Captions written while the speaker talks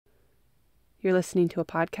You're listening to a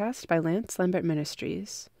podcast by Lance Lambert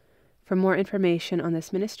Ministries. For more information on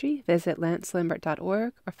this ministry, visit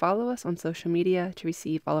lancelambert.org or follow us on social media to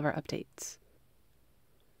receive all of our updates.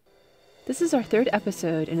 This is our third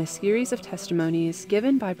episode in a series of testimonies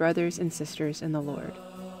given by brothers and sisters in the Lord.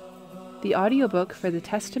 The audiobook for the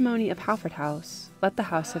Testimony of Halford House, Let the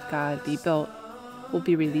House of God Be Built, will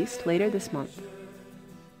be released later this month.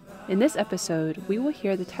 In this episode, we will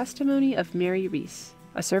hear the testimony of Mary Rees,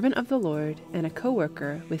 a servant of the Lord and a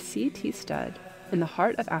co-worker with C.T. Studd in the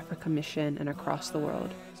Heart of Africa mission and across the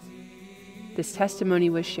world. This testimony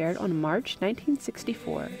was shared on March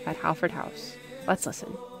 1964 at Halford House. Let's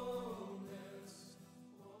listen.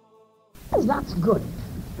 That's good.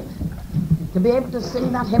 To be able to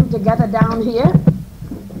sing that hymn together down here.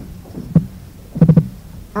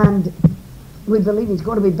 And we believe it's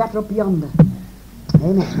going to be better up yonder.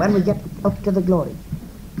 Amen. When we get up to the glory.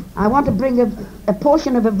 I want to bring a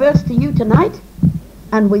portion of a verse to you tonight,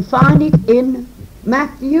 and we find it in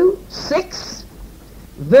Matthew 6,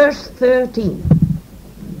 verse 13.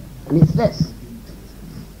 And it's this.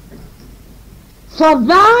 For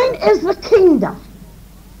thine is the kingdom,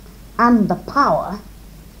 and the power,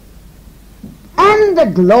 and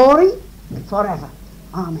the glory forever.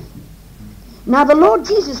 Amen. Now the Lord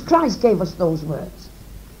Jesus Christ gave us those words.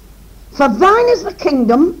 For thine is the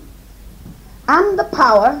kingdom, and the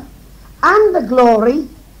power, and the glory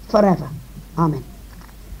forever. Amen.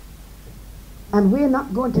 And we're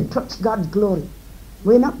not going to touch God's glory.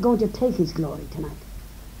 We're not going to take his glory tonight.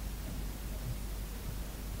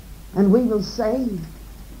 And we will say,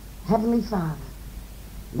 Heavenly Father,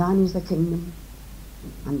 thine is the kingdom,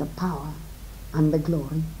 and the power, and the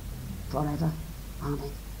glory forever.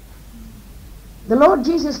 Amen. The Lord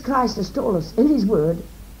Jesus Christ has told us in his word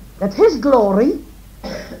that his glory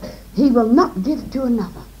he will not give to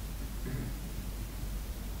another.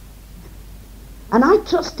 And I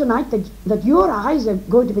trust tonight that your eyes are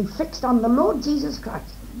going to be fixed on the Lord Jesus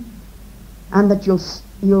Christ, and that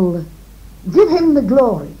you'll give him the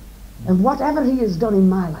glory of whatever he has done in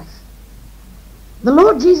my life. The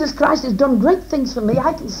Lord Jesus Christ has done great things for me,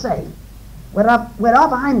 I can say,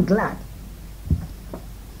 whereof I'm glad.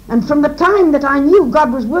 And from the time that I knew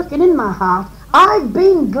God was working in my heart, I've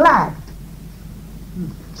been glad.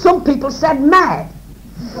 Some people said mad.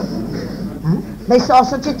 They saw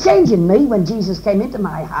such a change in me when Jesus came into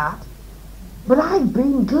my heart. But I've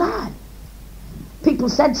been glad. People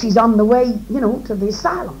said she's on the way, to the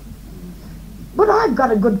asylum. But I've got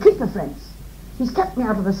a good keeper, friends. He's kept me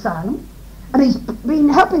out of the asylum, and he's been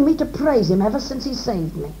helping me to praise him ever since he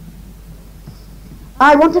saved me.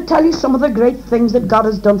 I want to tell you some of the great things that God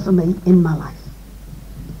has done for me in my life.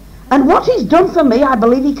 And what he's done for me, I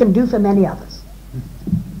believe he can do for many others.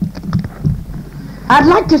 I'd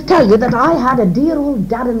like to tell you that I had a dear old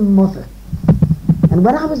dad and mother. And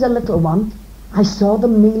when I was a little one, I saw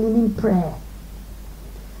them kneeling in prayer.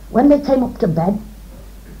 When they came up to bed,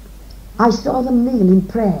 I saw them kneel in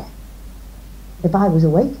prayer. If I was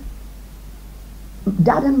awake,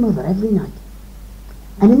 dad and mother every night.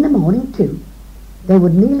 And in the morning too, they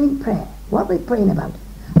would kneel in prayer. What were they praying about?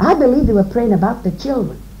 I believe they were praying about the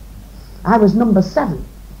children. I was number 7.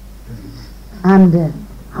 And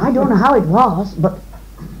I don't know how it was, but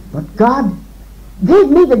God gave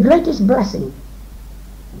me the greatest blessing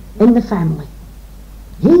in the family.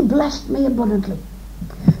 He blessed me abundantly.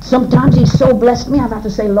 Sometimes he's so blessed me, I've had to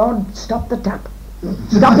say, Lord, stop the tap.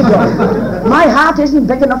 Stop it, Lord. My heart isn't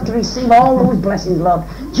big enough to receive all those blessings, Lord.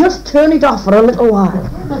 Just turn it off for a little while.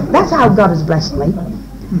 That's how God has blessed me.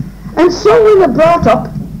 And so we were brought up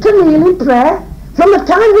to kneel in prayer from the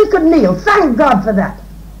time we could kneel. Thank God for that.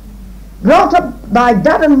 Brought up by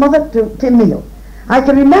dad and mother to kneel. I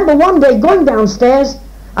can remember one day going downstairs.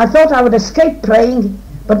 I thought I would escape praying,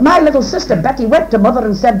 but my little sister Betty went to mother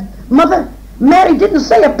and said, Mother, Mary didn't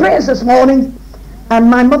say her prayers this morning.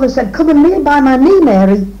 And my mother said, come and kneel by my knee,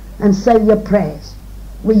 Mary, and say your prayers.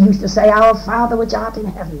 We used to say, Our Father which art in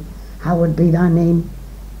heaven, hallowed be thy name,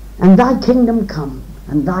 and thy kingdom come,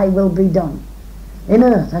 and thy will be done, in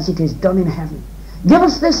earth as it is done in heaven. Give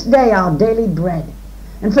us this day our daily bread,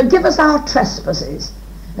 and forgive us our trespasses,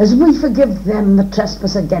 as we forgive them that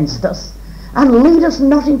trespass against us. And lead us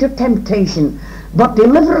not into temptation, but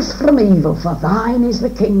deliver us from evil. For thine is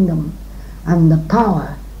the kingdom, and the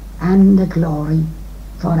power, and the glory,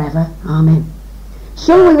 forever. Amen.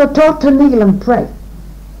 So we were taught to kneel and pray.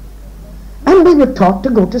 And we were taught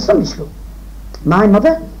to go to Sunday school. My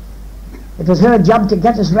mother, it was her job to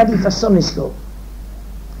get us ready for Sunday school.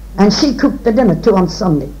 And she cooked the dinner too on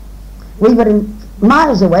Sunday. We were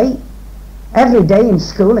miles away every day in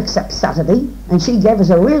school except Saturday, and she gave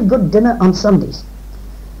us a real good dinner on Sundays.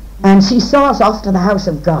 And she saw us off to the house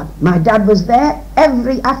of God. My dad was there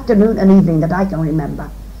every afternoon and evening that I can remember,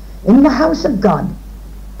 in the house of God,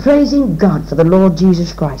 praising God for the Lord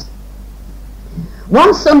Jesus Christ.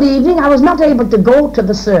 One Sunday evening I was not able to go to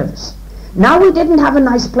the service. Now, we didn't have a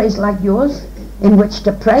nice place like yours in which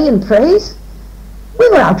to pray and praise. We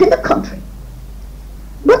were out in the country.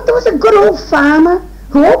 But there was a good old farmer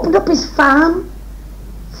who opened up his farm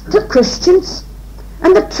to Christians,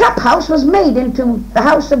 and the trap house was made into the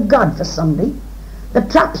house of God for Sunday. The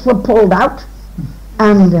traps were pulled out,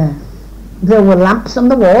 and there were lamps on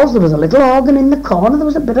the walls. There was a little organ in the corner. There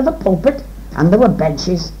was a bit of a pulpit, and there were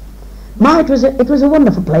benches. It was a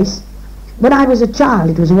wonderful place. When I was a child,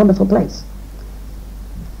 it was a wonderful place.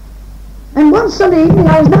 And one Sunday evening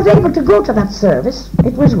I was not able to go to that service.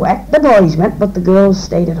 It was wet. The boys went, but the girls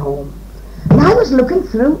stayed at home. And I was looking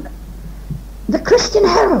through the Christian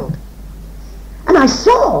Herald, and I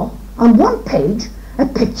saw on one page a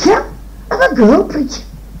picture of a girl preacher.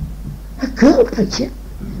 A girl preacher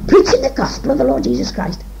preaching the gospel of the Lord Jesus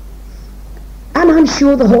Christ. And I'm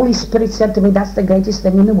sure the Holy Spirit said to me, that's the greatest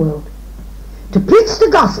thing in the world, to preach the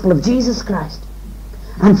gospel of Jesus Christ.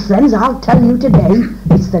 And friends, I'll tell you today,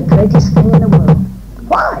 it's the greatest thing in the world.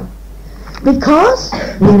 Why? Because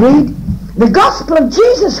we read, the gospel of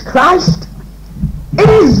Jesus Christ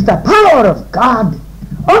is the power of God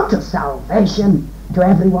unto salvation to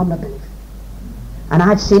everyone that believes. And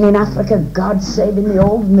I've seen in Africa God saving the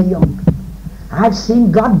old and the young. I've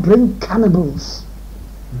seen God bring cannibals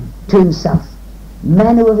to himself,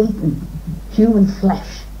 men who have eaten human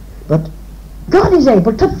flesh. But God is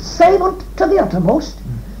able to save unto the uttermost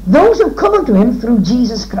those who come unto him through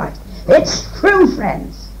Jesus Christ. It's true,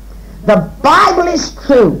 friends. The Bible is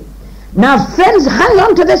true. Now, friends, hang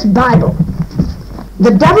on to this Bible.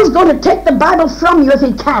 The devil's going to take the Bible from you if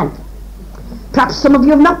he can. Perhaps some of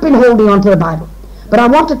you have not been holding on to the Bible. But I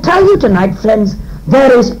want to tell you tonight, friends,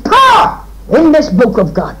 there is power in this book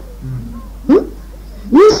of God.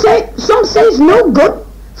 You say, some say it's no good,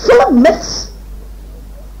 full of myths.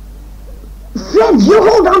 Friends, you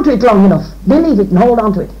hold on to it long enough. Believe it and hold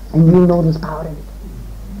on to it, and you'll know there's power in it.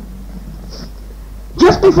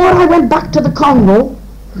 Just before I went back to the Congo,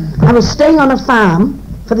 I was staying on a farm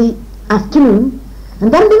for the afternoon,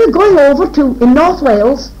 and then we were going over in North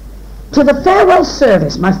Wales, to the farewell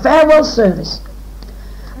service, my farewell service.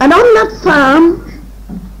 And on that farm,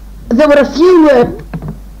 there were a few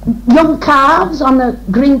young calves on the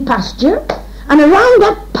green pasture, and around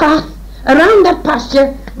that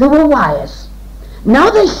pasture, there were wires.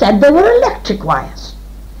 Now they said they were electric wires.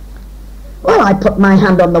 Well, I put my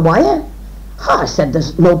hand on the wire. I said,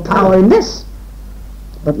 there's no power in this.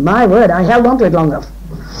 But my word, I held on to it long enough.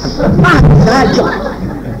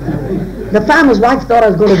 The farmer's wife thought I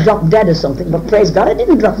was going to drop dead or something, but praise God, I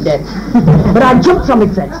didn't drop dead. But I jumped from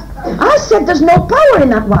it, friends. I said, there's no power in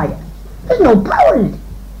that wire. There's no power in it.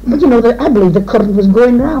 But you know, I believe the current was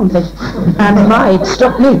going round, and it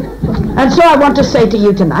struck me. And so I want to say to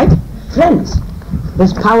you tonight, friends,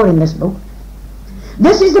 there's power in this book.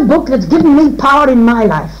 This is a book that's given me power in my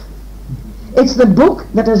life. It's the book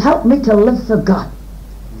that has helped me to live for God.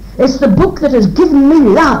 It's the book that has given me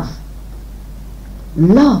love.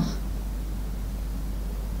 Love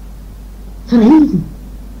for Eden.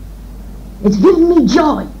 It's given me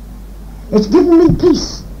joy. It's given me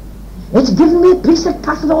peace. It's given me a peace that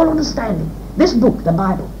passeth all understanding. This book, the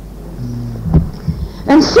Bible.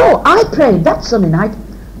 And so I prayed that Sunday night,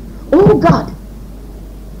 oh God,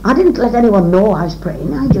 I didn't let anyone know I was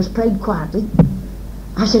praying. I just prayed quietly.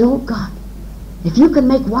 I said, oh God, if you can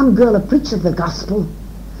make one girl a preacher of the gospel,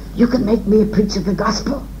 you can make me a preacher of the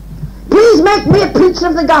gospel. Please make me a preacher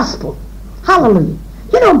of the gospel. Hallelujah.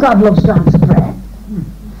 You know God loves to answer prayer.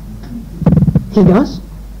 He does.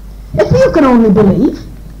 If you can only believe,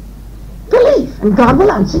 and God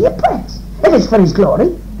will answer your prayers. If it's for his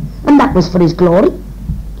glory, and that was for his glory,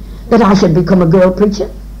 that I should become a girl preacher.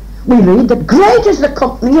 We read that great is the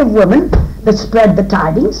company of women that spread the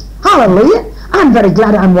tidings. Hallelujah. I'm very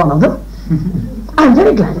glad I'm one of them. I'm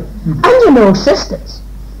very glad. And you know, sisters,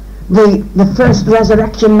 the first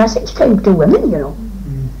resurrection message came to women, you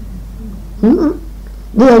know.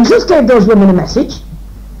 The angels gave those women a message,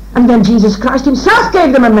 and then Jesus Christ himself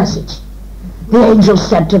gave them a message. The angels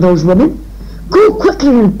said to those women, go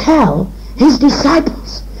quickly and tell his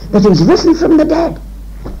disciples that he's risen from the dead.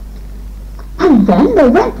 And then they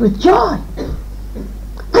went with joy,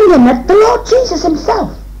 and they met the Lord Jesus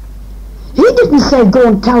himself. He didn't say, go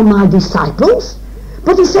and tell my disciples,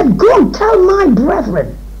 but he said, go and tell my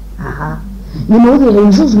brethren. You know, the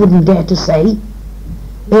angels wouldn't dare to say,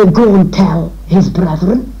 go and tell his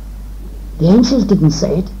brethren. The angels didn't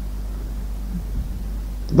say it.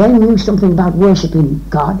 They knew something about worshipping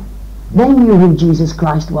God. They knew who Jesus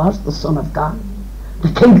Christ was, the Son of God,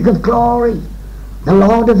 the King of glory, the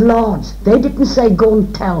Lord of lords. They didn't say, go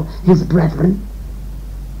and tell his brethren.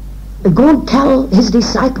 Go and tell his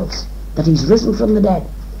disciples that he's risen from the dead.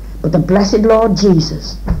 But the blessed Lord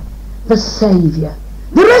Jesus, the Saviour,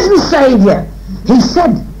 the risen Saviour, he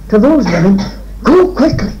said to those women, go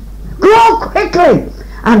quickly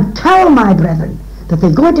and tell my brethren that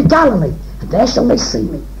they go into Galilee, and there shall they see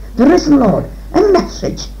me, the risen Lord. A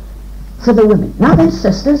message for the women. Now then,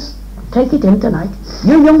 sisters, take it in tonight.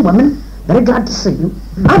 You young women, very glad to see you.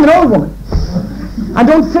 I'm an old woman. I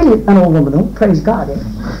don't feel an old woman though, praise God.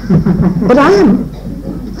 But I am.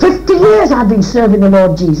 50 years I've been serving the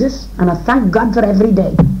Lord Jesus, and I thank God for every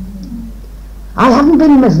day. I haven't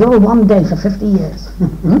been miserable one day for 50 years.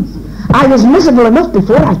 I was miserable enough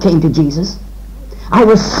before I came to Jesus. I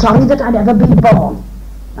was sorry that I'd ever been born.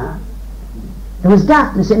 There was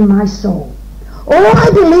darkness in my soul. Oh, I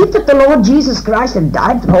believed that the Lord Jesus Christ had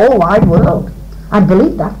died for the whole wide world. I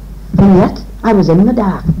believed that. And yet, I was in the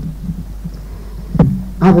dark.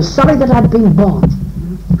 I was sorry that I'd been born.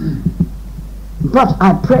 But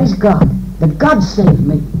I praise God that God saved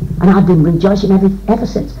me. And I've been rejoicing ever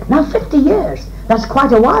since. Now 50 years. That's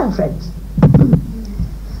quite a while, friends.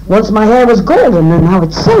 Once my hair was golden and now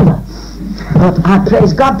it's silver. But I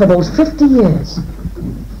praise God for those 50 years.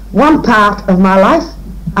 One part of my life,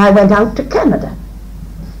 I went out to Canada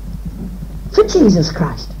for Jesus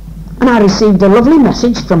Christ. And I received a lovely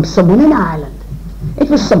message from someone in Ireland. It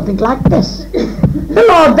was something like this. The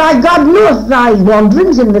Lord thy God knoweth thy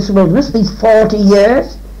wanderings in this wilderness, these 40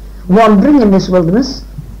 years wandering in this wilderness.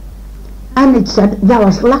 And it said, thou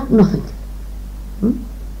hast lacked nothing.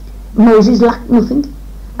 Moses lacked nothing.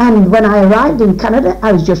 And when I arrived in Canada,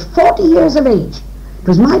 I was just 40 years of age. It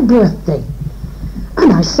was my birthday.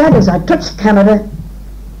 And I said, as I touched Canada,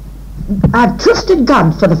 I've trusted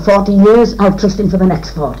God for the 40 years, I'll trust him for the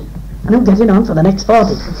next 40. And I'm getting on for the next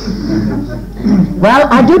 40. Well,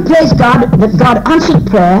 I do praise God that God answered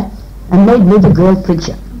prayer and made me the girl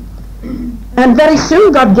preacher. And very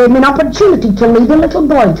soon God gave me an opportunity to lead a little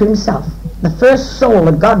boy to himself. The first soul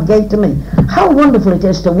that God gave to me. How wonderful it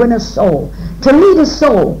is to win a soul, to lead a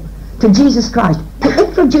soul to Jesus Christ, to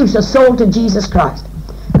introduce a soul to Jesus Christ.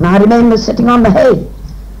 And I remember sitting on the hay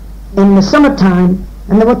in the summertime,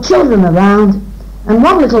 and there were children around, and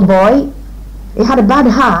one little boy, he had a bad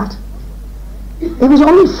heart. He was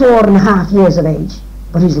only 4.5 years of age,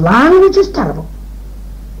 but his language was terrible.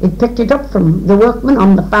 He'd picked it up from the workmen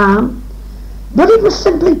on the farm, but it was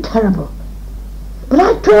simply terrible. But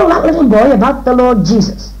I told that little boy about the Lord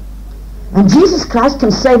Jesus, and Jesus Christ can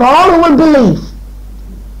save all who will believe,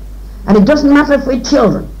 and it doesn't matter if we're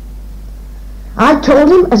children. I told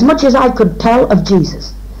him as much as I could tell of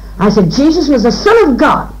Jesus. I said Jesus was the Son of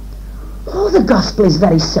God. Oh, the gospel is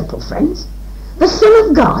very simple, friends. The Son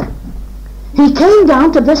of God. He came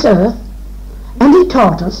down to this earth, and he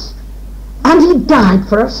taught us, and he died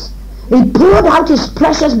for us. He poured out his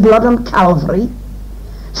precious blood on Calvary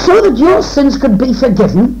so that your sins could be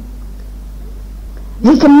forgiven.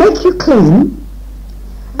 He can make you clean,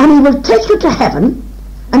 and he will take you to heaven,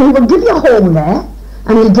 and he will give you a home there,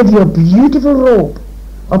 and he'll give you a beautiful robe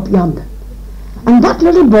up yonder. And that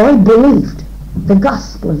little boy believed the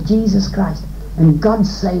gospel of Jesus Christ, and God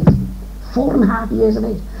saved him. 4.5 years of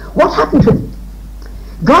age. What happened to him?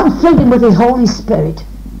 God filled him with his Holy Spirit.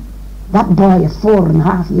 That boy of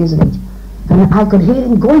 4.5 years of age. And I could hear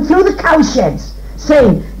him going through the cow sheds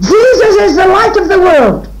saying, Jesus is the light of the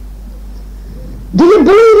world. Do you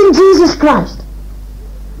believe in Jesus Christ?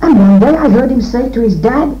 And one day I heard him say to his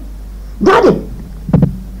dad, Daddy,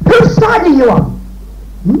 whose side are you on?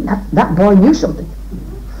 That boy knew something.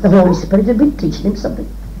 The Holy Spirit had been teaching him something.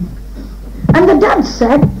 And the dad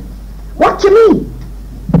said, what do you mean?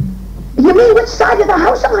 You mean which side of the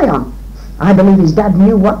house am I on? I believe his dad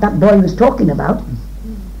knew what that boy was talking about,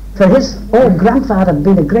 for his old grandfather had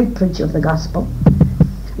been a great preacher of the gospel.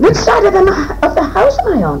 Which side of the house am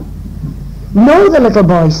I on? No, the little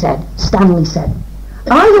boy said, Stanley said,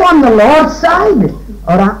 are you on the Lord's side,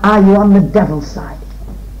 or are you on the devil's side?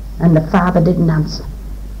 And the father didn't answer.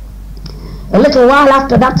 A little while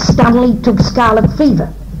after that, Stanley took scarlet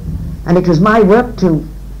fever, and it was my work to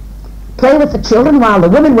play with the children while the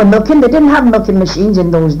women were milking. They didn't have milking machines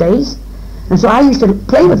in those days, and so I used to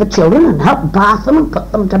play with the children and help bath them and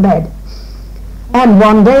put them to bed. And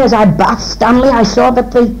one day as I bathed Stanley, I saw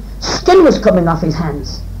that the skin was coming off his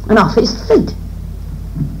hands and off his feet.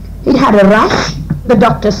 He'd had a rash. The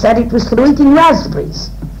doctor said it was through eating raspberries,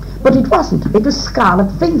 but it wasn't. It was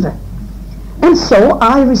scarlet fever. And so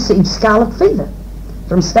I received scarlet fever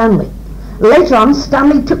from Stanley. Later on,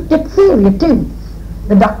 Stanley took diphtheria too.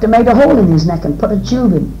 The doctor made a hole in his neck and put a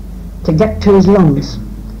tube in to get to his lungs.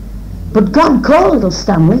 But God called little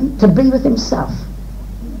Stanley to be with himself.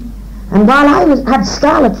 And while I had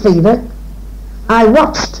scarlet fever, I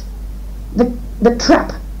watched the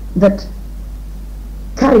trap that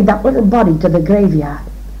carried that little body to the graveyard.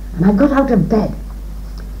 And I got out of bed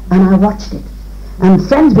and I watched it. And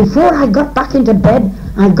friends, before I got back into bed,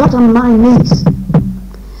 I got on my knees.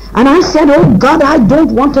 And I said, oh God, I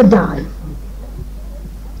don't want to die.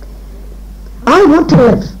 I want to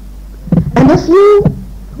live. And if you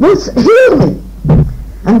will heal me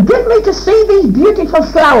and give me to see these beautiful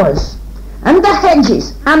flowers and the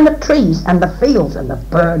hedges and the trees and the fields and the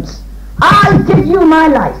birds, I give you my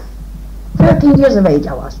life. 13 years of age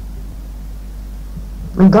I was.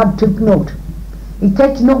 And God took note. He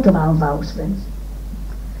takes note of our vows, friends.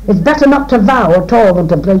 It's better not to vow at all than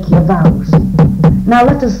to break your vows. Now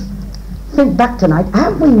let us think back tonight.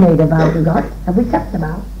 Have we made a vow to God? Have we kept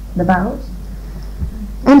the vows?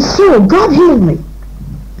 And so God healed me.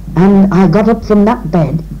 And I got up from that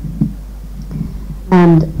bed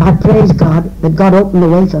and I praised God that God opened the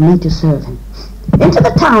way for me to serve him. Into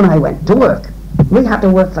the town I went to work. We had to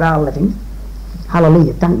work for our living.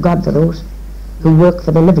 Hallelujah. Thank God for those who work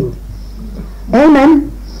for the living.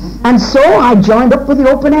 Amen. And so I joined up with the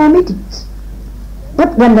open air meetings.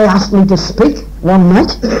 But when they asked me to speak one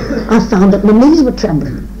night, I found that my knees were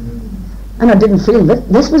trembling. And I didn't feel that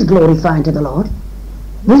this was glorifying to the Lord.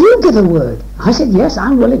 Will you give a word? I said, yes,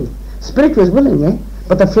 I'm willing. Spirit was willing, eh?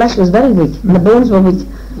 But the flesh was very weak, and the bones were weak.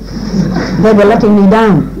 They were letting me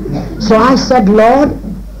down. So I said, Lord,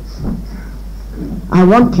 I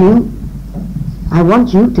want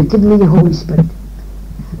you to give me the Holy Spirit.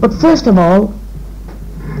 But first of all,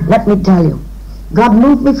 let me tell you, God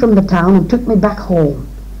moved me from the town and took me back home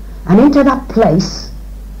and into that place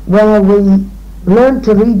where we learned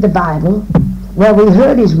to read the Bible, where we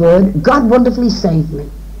heard his word. God wonderfully saved me.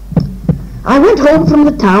 I went home from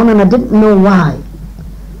the town and I didn't know why.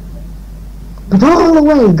 But all the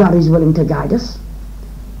way God is willing to guide us.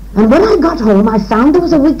 And when I got home, I found there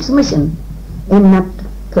was a week's mission in that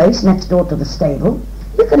place next door to the stable.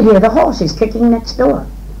 You could hear the horses kicking next door.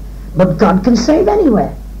 But God can save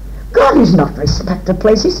anywhere. God is not respected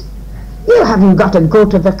places. You haven't got to go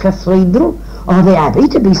to the cathedral or the abbey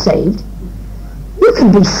to be saved. You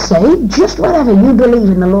can be saved just wherever you believe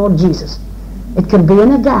in the Lord Jesus. It can be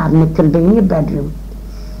in a garden, it can be in your bedroom.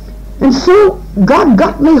 And so God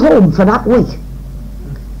got me home for that week.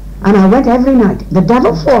 And I went every night. The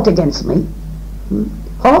devil fought against me.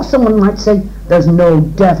 Or someone might say, there's no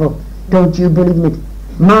devil. Don't you believe me?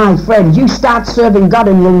 My friend, you start serving God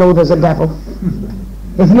and you'll know there's a devil.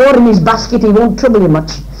 If you're in his basket, he won't trouble you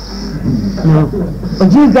much. No.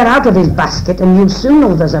 But you get out of his basket and you'll soon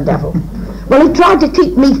know there's a devil. Well, he tried to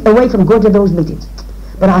keep me away from going to those meetings.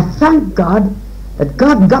 But I thank God that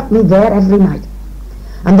God got me there every night.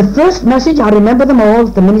 And the first message, I remember them all,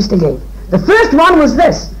 the minister gave. The first one was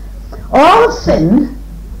this: all have sinned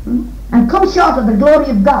and come short of the glory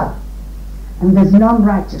of God, and there's none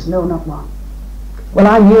righteous, no, not one. Well,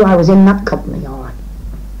 I knew I was in that company, all right.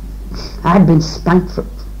 I had been spanked for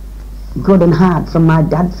good and hard from my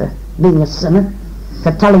dad for being a sinner,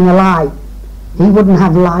 for telling a lie. He wouldn't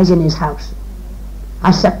have lies in his house.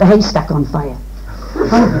 I set the haystack on fire.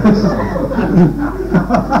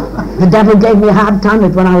 The devil gave me a hard time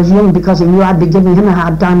when I was young because he knew I'd be giving him a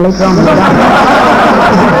hard time later on.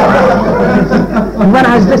 And when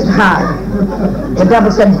I was this hard, the devil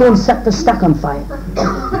said, go and set the stack on fire.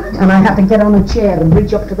 And I had to get on a chair and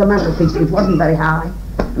reach up to the mantelpiece, which wasn't very high.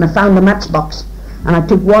 And I found the matchbox, and I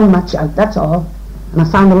took one match out, that's all. And I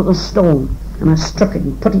found a little stone, and I struck it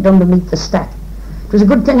and put it underneath the stack. It was a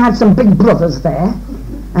good thing I had some big brothers there,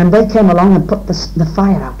 and they came along and put the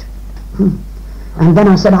fire out. And then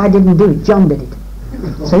I said, I didn't do it, John did it.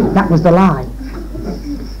 See, that was the lie.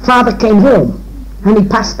 Father came home, and he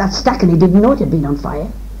passed that stack, and he didn't know it had been on fire.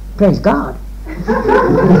 Praise God.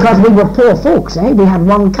 Because we were poor folks, eh? We had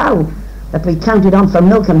one cow that we counted on for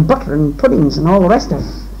milk and butter and puddings and all the rest of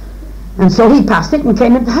it. And so he passed it and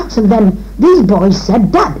came into the house, and then these boys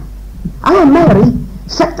said, Dad, our Mary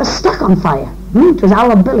set the stack on fire. It was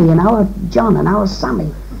our Billy and our John and our Sammy,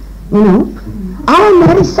 you know. Our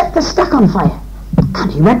Mary set the stack on fire.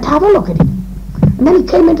 And he went to have a look at it. And then he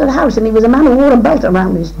came into the house, and he was a man who wore a belt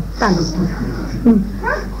around his pants.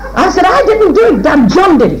 I said, I didn't do it, Dad,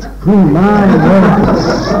 John did it. My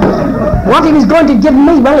word. What he was going to give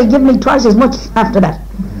me, well, he gave me twice as much after that.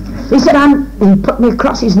 He said, he put me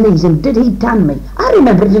across his knees, and did he tan me? I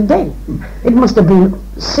remember it today. It must have been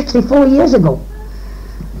 64 years ago.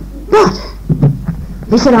 But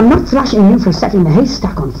He said, I'm not thrashing you for setting the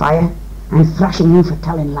haystack on fire. I'm thrashing you for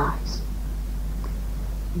telling lies.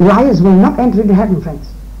 Liars will not enter into heaven, friends.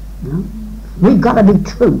 No? We've got to be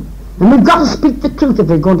true. And we've got to speak the truth if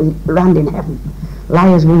we're going to land in heaven.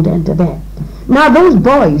 Liars won't enter there. Now those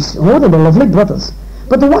boys, oh, they were lovely brothers.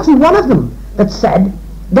 But there wasn't one of them that said,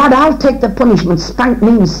 Dad, I'll take the punishment, spank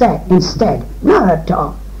me instead. Not at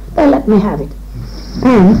all. They let me have it.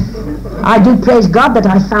 And I do praise God that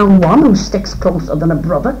I found one who sticks closer than a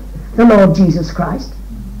brother, the Lord Jesus Christ.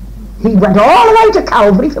 He went all the way to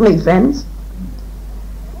Calvary for me, friends.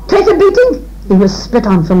 Take a beating. He was spit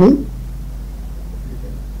on for me.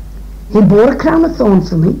 He bore a crown of thorns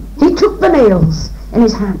for me. He took the nails in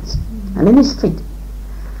his hands and in his feet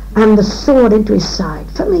and the sword into his side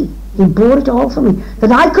for me. He bore it all for me,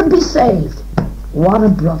 that I could be saved. What a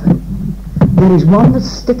brother. There is one that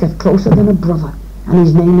sticketh closer than a brother, and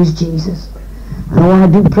his name is Jesus. And oh, I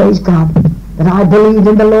do praise God that I believe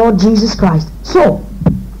in the Lord Jesus Christ. So,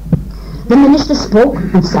 the minister spoke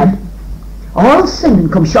and said, all sin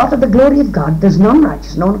and come short of the glory of God. There's none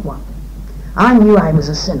righteous, none one. I knew I was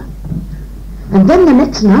a sinner. And then the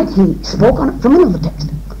next night he spoke on it from another text.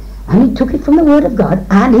 And he took it from the Word of God,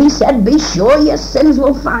 and he said, be sure your sins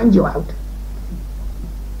will find you out.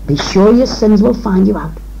 Be sure your sins will find you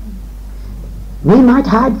out. We might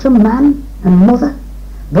hide from man and mother,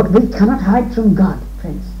 but we cannot hide from God,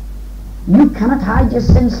 friends. You cannot hide your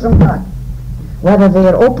sins from God. Whether they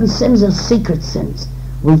are open sins or secret sins,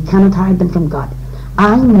 we cannot hide them from God.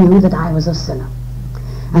 I knew that I was a sinner.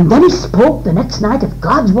 And then he spoke the next night of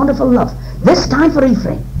God's wonderful love, this time for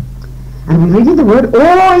Ephraim. And we're reading the word,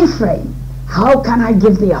 oh Ephraim, how can I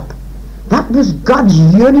give thee up? That was God's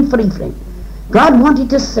yearning for Ephraim. God wanted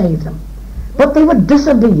to save them, but they were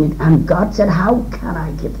disobedient, and God said, how can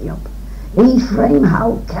I give thee up? Ephraim,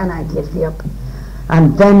 how can I give thee up?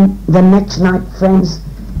 And then the next night, friends,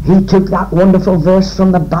 he took that wonderful verse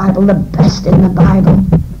from the Bible, the best in the Bible,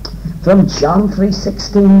 from John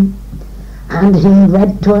 3:16, and he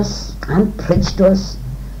read to us and preached to us,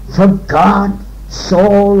 for God so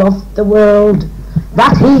loved the world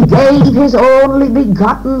that he gave his only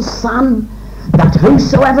begotten Son, that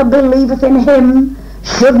whosoever believeth in him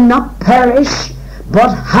should not perish,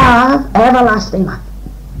 but have everlasting life.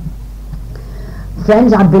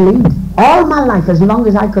 Friends, I believed all my life, as long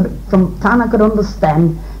as I could, from the time I could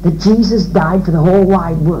understand, that Jesus died for the whole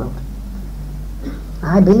wide world.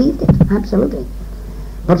 I believed it, absolutely.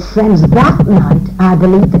 But friends, that night I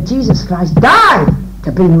believed that Jesus Christ died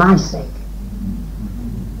to be my Savior.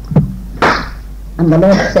 And the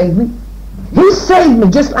Lord saved me. He saved me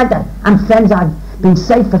just like that. And friends, I've been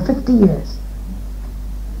saved for 50 years.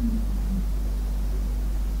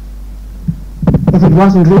 If it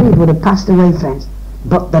wasn't real, it would have passed away, friends.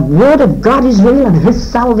 But the Word of God is real, and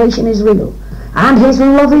his salvation is real, and his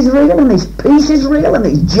love is real, and his peace is real, and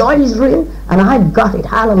his joy is real, and I've got it.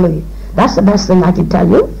 Hallelujah. That's the best thing I can tell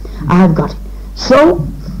you. I've got it. So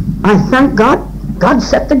I thank God. God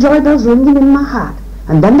set the joy bells ringing in my heart.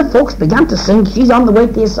 And then the folks began to sing, she's on the way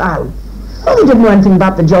to the asylum. Well, they didn't know anything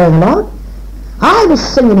about the joy of the Lord. I was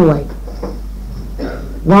singing away.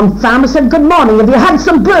 One farmer said, good morning, have you had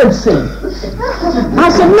some bird seed? I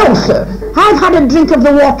said, no, sir. I've had a drink of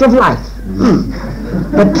the water of life.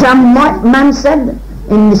 But some man said,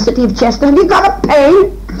 in the city of Chester, have you got a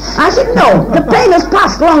pain? I said, no, the pain has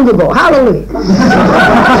passed long ago. Hallelujah.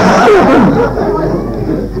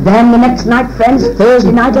 Then the next night, friends,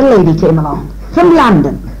 Thursday night, a lady came along from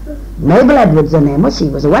London. Mabel Edwards, her name was. She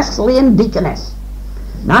was a Wesleyan deaconess.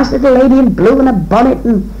 Nice little lady in blue and a bonnet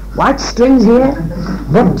and white strings here.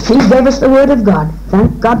 But she gave us the Word of God.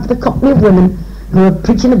 Thank God for the company of women who are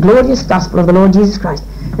preaching the glorious gospel of the Lord Jesus Christ.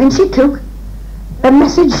 And she took a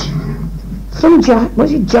message from Joshua?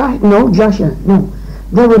 No.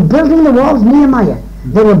 They were building the walls, Nehemiah.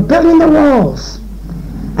 They were building the walls.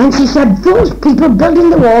 And she said, those people building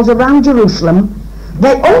the walls around Jerusalem,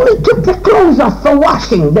 they only took their clothes off for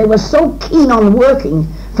washing. They were so keen on working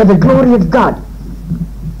for the glory of God.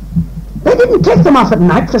 They didn't take them off at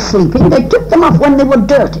night for sleeping. They took them off when they were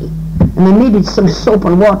dirty. And they needed some soap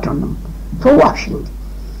and water on them for washing.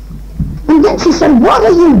 And then she said, what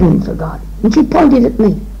are you doing for God? And she pointed at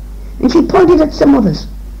me. And she pointed at some others.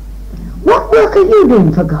 What work are you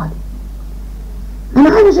doing for God? And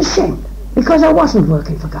I was ashamed, because I wasn't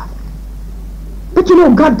working for God. But you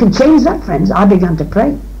know, God can change that, friends. I began to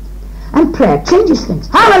pray. And prayer changes things.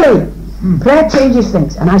 Hallelujah! Prayer changes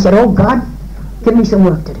things. And I said, oh God, give me some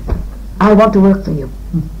work to do. I want to work for you.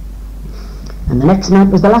 And the next night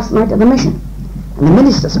was the last night of the mission. And the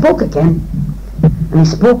minister spoke again. And he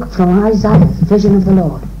spoke from Isaiah's vision of the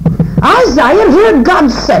Lord. Isaiah heard God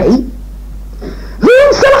say, who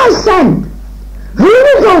send? Who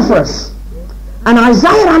will go for us? And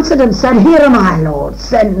Isaiah answered and said, here am I, Lord,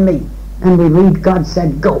 send me. And we read, God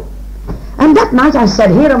said, go. And that night I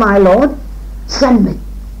said, here am I, Lord, send me.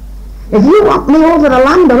 If you want me over the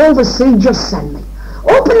land or over sea, just send me.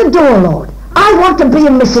 Open the door, Lord. I want to be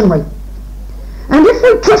a missionary. And if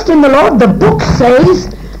we trust in the Lord, the book says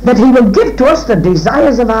that he will give to us the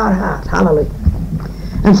desires of our heart. Hallelujah.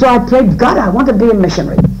 And so I prayed, God, I want to be a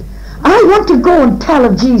missionary. I want to go and tell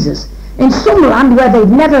of Jesus in some land where they've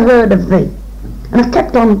never heard of thee. And I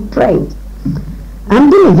kept on praying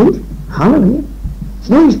and believing. Hallelujah. It's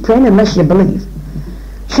no use praying unless you believe.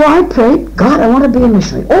 So I prayed, God, I want to be a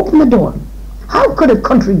missionary. Open the door. How could a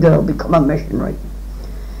country girl become a missionary?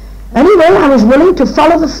 Anyway, I was willing to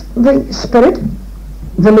follow the Spirit,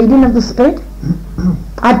 the leading of the Spirit.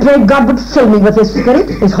 I prayed God would fill me with His Spirit,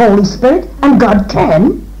 His Holy Spirit, and God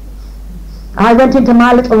can. I went into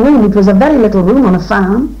my little room. It was a very little room on a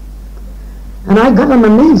farm. And I got on my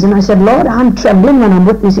knees and I said, Lord, I'm trembling when I'm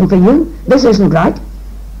witnessing for you. This isn't right.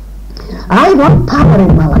 I want power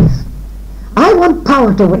in my life. I want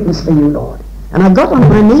power to witness for you, Lord. And I got on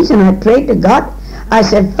my knees and I prayed to God. I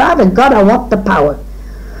said, Father God, I want the power.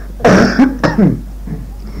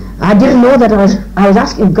 I didn't know that I was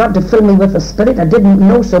asking God to fill me with the Spirit. I didn't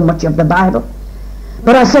know so much of the Bible.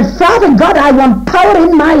 But I said, Father God, I want power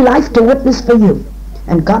in my life to witness for you.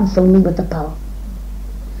 And God filled me with the power.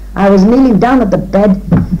 I was kneeling down at the bed,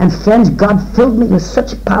 and friends, God filled me with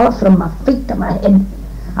such power from my feet to my head,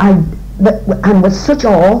 and with such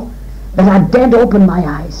awe that I dared open my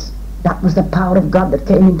eyes. That was the power of God that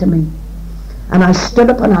came into me. And I stood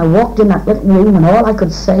up and I walked in that little room, and all I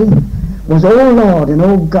could say was, oh Lord and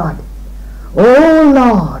oh God. Oh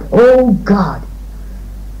Lord, oh God.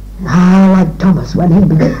 Ah, like Thomas when he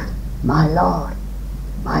began, my Lord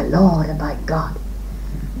and my God.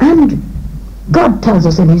 And God tells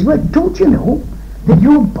us in His Word, don't you know that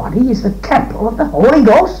your body is the temple of the Holy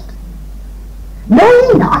Ghost?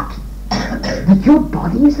 Know ye not that your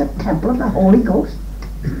body is the temple of the Holy Ghost?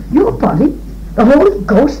 Your body, the Holy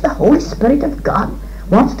Ghost, the Holy Spirit of God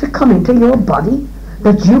wants to come into your body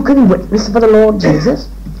that you can witness for the Lord Jesus.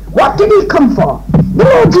 What did He come for? The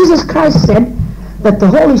Lord Jesus Christ said that the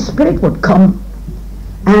Holy Spirit would come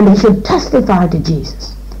and He should testify to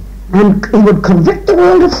Jesus, and He would convict the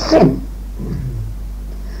world of sin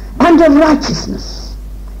and of righteousness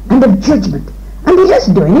and of judgment. And He is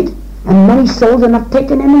doing it, and many souls are not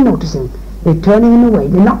taking any notice of Him. They're turning Him away.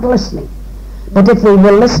 They're not listening. But if we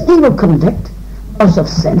will listen, He will convict us of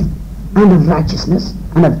sin and of righteousness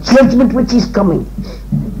and of judgment which is coming.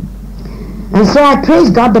 And so I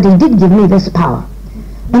praise God that He did give me this power.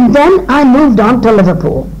 And then I moved on to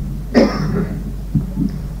Liverpool.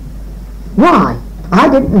 Why? I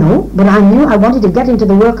didn't know, but I knew I wanted to get into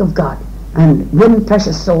the work of God and win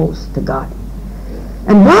precious souls to God.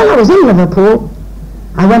 And while I was in Liverpool,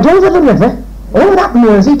 I went over the river, over that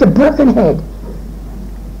Mersey to Birkenhead.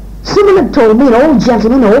 Someone had told me, an old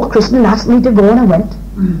gentleman, an old Christian, asked me to go, and I went.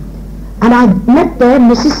 And I met there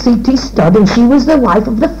Mrs. C.T. Studd, and she was the wife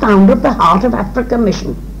of the founder of the Heart of Africa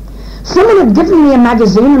Mission. Someone had given me a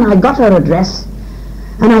magazine, and I got her address.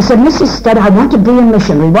 And I said, Mrs. Studd, I want to be a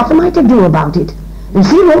missionary. What am I to do about it? And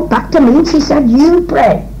she wrote back to me, and she said, you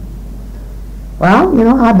pray. Well, you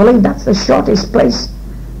know, I believe that's the shortest place,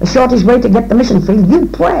 the shortest way to get the mission field. You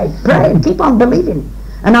pray, and keep on believing.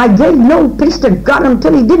 And I gave no peace to God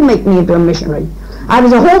until He did make me into a missionary. I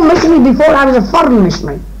was a home missionary before I was a foreign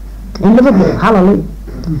missionary in Liverpool. Hallelujah.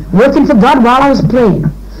 Working for God while I was praying.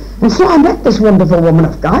 And so I met this wonderful woman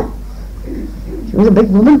of God. She was a big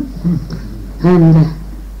woman. And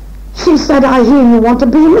she said, I hear you want to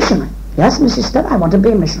be a missionary. Yes, Mrs. Studd, I want to be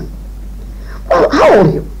a missionary. Well, how old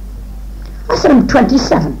are you? I said, I'm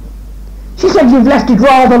 27. She said, you've left it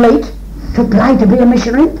rather late to apply to be a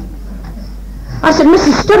missionary. I said,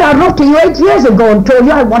 Mrs. Studd, I wrote to you 8 years ago and told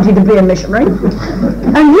you I wanted to be a missionary.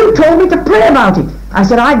 And you told me to pray about it. I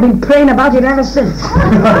said, I've been praying about it ever since.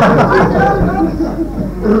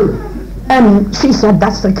 And she said,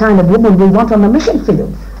 that's the kind of woman we want on the mission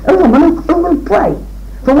field. A woman who will pray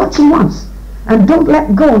for what she wants and don't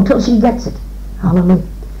let go until she gets it. Hallelujah.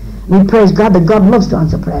 We praise God that God loves to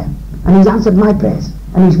answer prayer. And He's answered my prayers.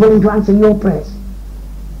 And He's willing to answer your prayers,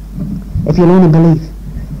 if you'll only believe.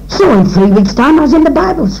 So in 3 weeks' time I was in the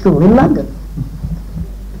Bible school in London.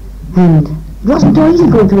 And it wasn't too easy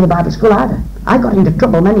going through the Bible school either. I got into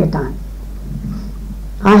trouble many a time.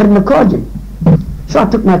 I had an accordion. So I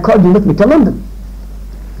took my accordion with me to London.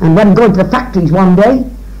 And when going to the factories one day,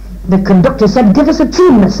 the conductor said, give us a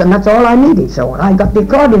tune, miss, and that's all I needed. So I got the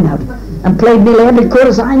accordion out and played nearly every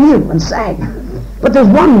chorus I knew and sang. But there's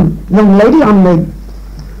one young lady on the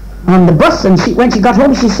on the bus, and when she got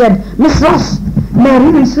home she said, Miss Ross,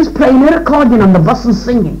 Mary Rees was playing her accordion on the bus and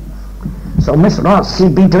singing. So Miss Ross, she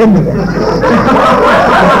beat her in there.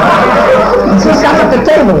 And she sat at the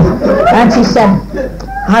table and she said,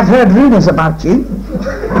 I've heard rumours about you.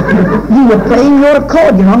 You were playing your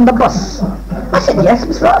accordion on the bus. I said, yes,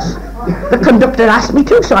 Miss Ross. The conductor asked me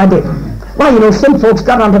to, so I did. Well, you know, some folks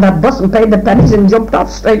got onto that bus and paid the pennies and jumped off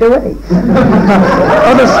straight away.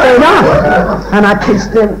 Others stayed on. And I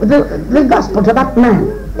preached the gospel to that man.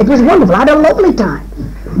 It was wonderful. I had a lovely time.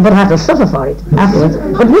 But I had to suffer for it afterwards.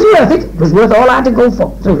 But it was worth it. It was worth all I had to go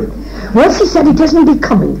through. Well, she said, it isn't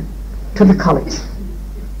becoming to the college.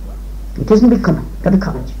 It isn't becoming to the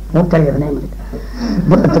college. I won't tell you the name of it.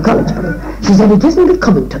 But at the college. She said, it isn't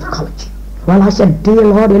becoming to the college. Well, I said, dear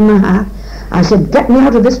Lord, in my heart, I said, get me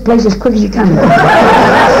out of this place as quick as you can.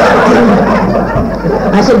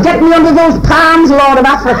 I said, get me under those palms, Lord of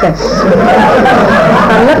Africa.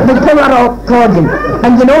 And let me pull that accordion.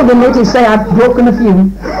 And you know, the natives say I've broken a few.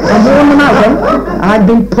 And worn them out, eh? I've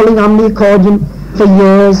been pulling on the accordion for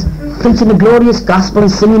years, preaching the glorious gospel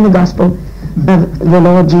and singing the gospel of the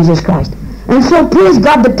Lord Jesus Christ. And so, praise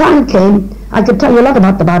God, the time came. I could tell you a lot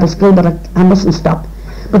about the Bible school, but I mustn't stop.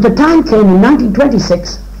 But the time came in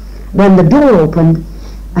 1926 when the door opened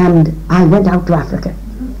and I went out to Africa.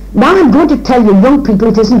 Now I'm going to tell you, young people,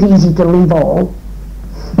 it isn't easy to leave all.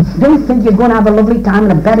 Don't think you're going to have a lovely time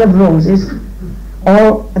in a bed of roses,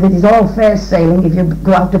 or that it is all fair sailing if you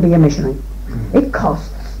go out to be a missionary. It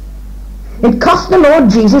costs. It cost the Lord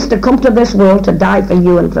Jesus to come to this world to die for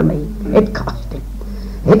you and for me. It cost him.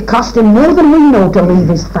 It cost him more than we know to leave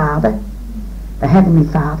his Father, the Heavenly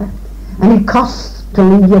Father. And it costs to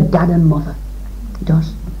leave your dad and mother. It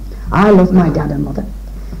does. I love my dad and mother.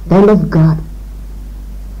 They loved God.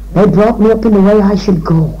 They brought me up in the way I should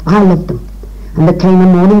go. I loved them. And there came a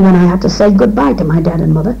morning when I had to say goodbye to my dad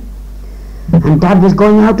and mother. And Dad was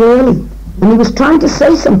going out early. And he was trying to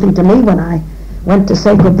say something to me when I went to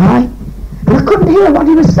say goodbye. And I couldn't hear what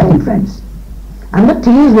he was saying, friends. And the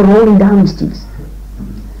tears were rolling down his cheeks.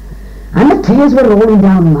 And the tears were rolling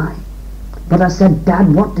down mine. But I said,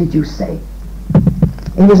 Dad, what did you say?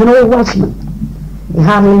 He was an old Welshman. He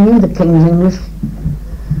hardly knew the King's English.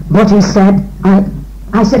 But he said,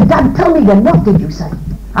 I said, Dad, tell me again, what did you say?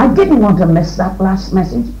 I didn't want to miss that last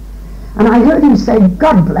message. And I heard him say,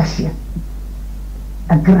 God bless you.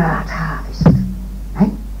 A great harvest. Eh?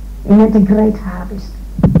 He meant a great harvest.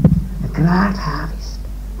 A great harvest.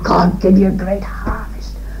 God give you a great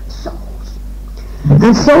harvest. Souls.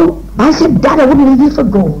 And so I said, Dad, I wouldn't leave you for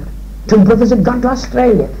gold. Two brothers had gone to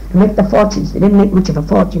Australia to make their fortunes. They didn't make much of a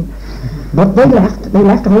fortune. But they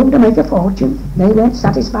left home to make a fortune. They weren't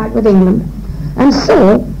satisfied with England. And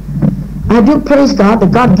so, I do praise God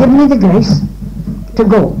that God gave me the grace to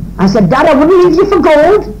go. I said, Dad, I wouldn't leave you for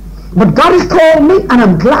gold, but God has called me and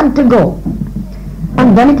I'm glad to go.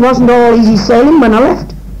 And then it wasn't all easy sailing when I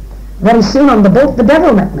left. Very soon on the boat, the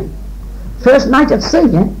devil met me. First night at sea,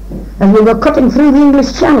 as we were cutting through the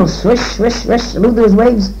English Channel, swish, swish, swish, through those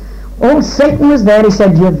waves. Old Satan was there. He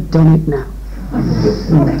said, you've done it now.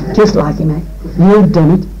 Just like him, eh? You've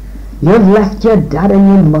done it. You've left your dad and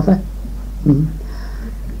your mother.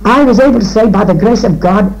 I was able to say, by the grace of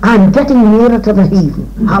God, I'm getting nearer to the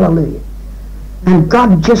heathen. Hallelujah. And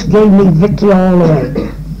God just gave me victory all the way.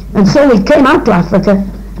 And so we came out to Africa,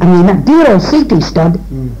 and we met dear old C.T. Studd.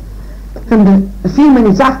 And a few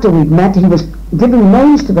minutes after we'd met, he was giving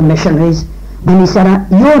names to the missionaries, and he said,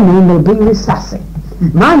 your name will be Risasi.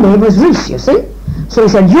 My name was Rees, you see. So he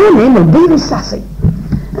said, your name will be Risasi.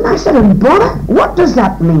 And I said, brother, what does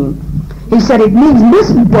that mean? He said, it means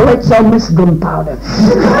Miss Bullets or Miss Gunpowder.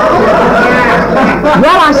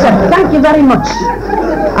 Well, I said, thank you very much.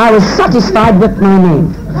 I was satisfied with my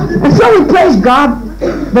name. And so we praise God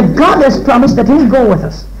that God has promised that he'll go with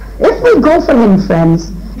us. If we go for him,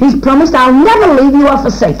 friends, he's promised, I'll never leave you or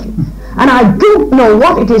forsake you. And I don't know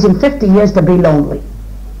what it is in 50 years to be lonely.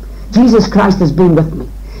 Jesus Christ has been with me.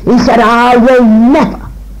 He said, I will never.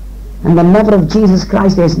 And the never of Jesus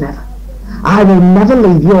Christ is never. I will never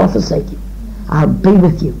leave you or forsake you. I'll be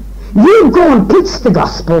with you. You go and preach the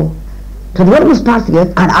gospel to the uttermost part of the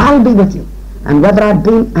earth, and I'll be with you. And whether I've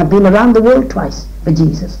been around the world twice for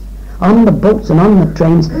Jesus, on the boats and on the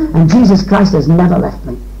trains, and Jesus Christ has never left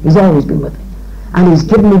me. He's always been with me. And he's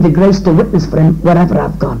given me the grace to witness for him wherever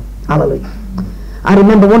I've gone. Hallelujah. I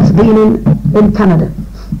remember once being in Canada.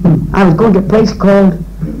 I was going to a place called,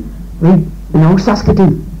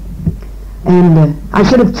 Saskatoon. And I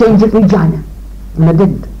should have changed it Regina. And I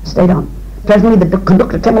didn't. Stayed on. Presently the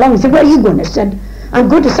conductor came along and said, where are you going? I said, I'm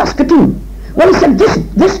going to Saskatoon. Well, he said,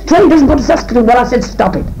 this train doesn't go to Saskatoon. Well, I said,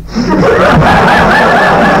 stop it.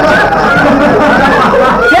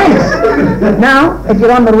 Now, if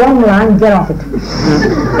you're on the wrong line, get off it.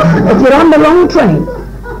 If you're on the wrong train,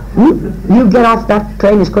 you get off that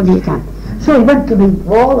train as quick as you can. So he went to the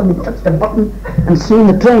wall and he touched the button, and soon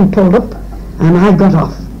the train pulled up and I got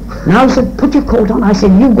off. Now he said, put your coat on. I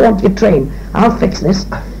said, you go on to your train, I'll fix this.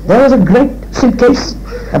 There was a great suitcase,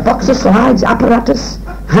 a box of slides, apparatus,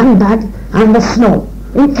 handbag, and the snow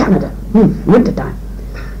in Canada, winter time.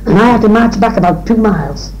 And I had to march back about 2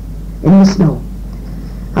 miles in the snow.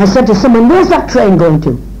 I said to someone, where's that train going to?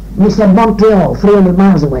 And he said, Montreal, 300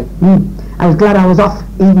 miles away. I was glad I was off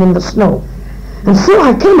even in the snow. And so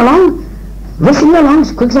I came along, rushing along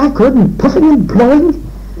as quick as I could, and puffing and blowing.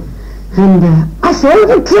 And I saw a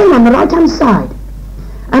little train on the right-hand side.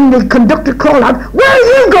 And the conductor called out, where are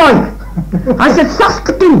you going? I said,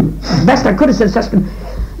 Saskatoon. Best I could have said Saskatoon.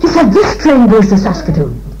 He said, this train goes to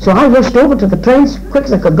Saskatoon. So I rushed over to the train as quick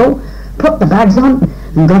as I could go, put the bags on,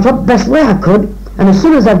 and got up best way I could. And as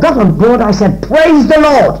soon as I got on board, I said, praise the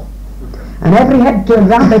Lord. And every head turned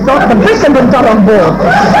round, they thought the bishop had got on board.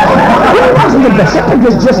 It wasn't the bishop, it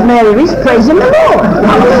was just Mary Rees praising the Lord.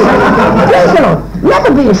 Praise the Lord.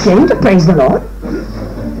 Never be ashamed to praise the Lord.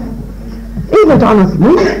 He that honoureth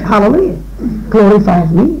me, hallelujah.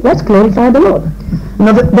 Glorifieth me, let's glorify the Lord.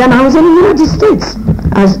 Then I was in the United States.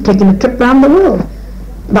 I was taking a trip around the world,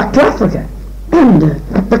 back to Africa. And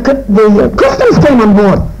the customs came on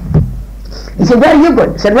board. He said, where are you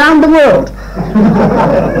going? I said, round the world.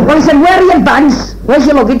 Well, he said, where are your bags? Where's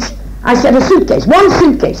your luggage? I said, a suitcase. One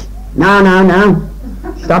suitcase. No.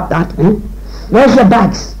 Stop that. Where's your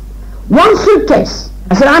bags? One suitcase.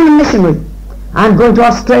 I said, I'm a missionary. I'm going to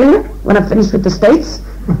Australia when I'm finished with the States,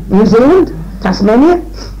 New Zealand, Tasmania,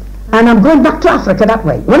 and I'm going back to Africa that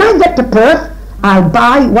way. When I get to Perth, I'll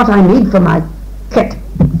buy what I need for my kit,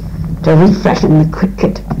 to refreshen the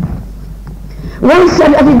kit. Well, he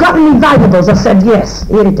said, have you got any valuables? I said, yes,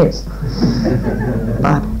 here it is.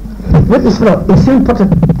 But witness look, he soon put a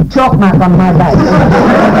chalk mark on my bag.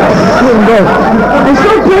 And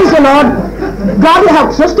so praise the Lord, God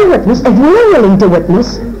helps us to witness. If we're willing to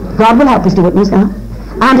witness, God will help us to witness now.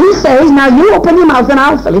 And he says, now you open your mouth and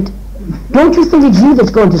I'll fill it. Don't you think it's you that's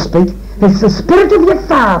going to speak? It's the Spirit of your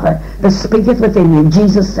Father that speaketh within you.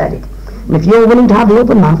 Jesus said it. And if you're willing to have the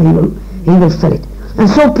open mouth, he will fill it. And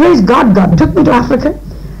so praise God, God took me to Africa,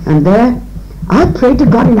 and there I prayed to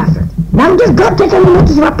God in Africa. Now does God take any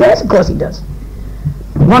notice of our prayers? Of course he does.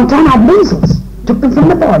 One time I had measles. Took them from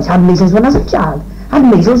the boys. Had measles when I was a child. Had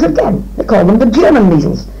measles again. They call them the German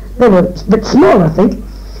measles. They were a bit small, I think.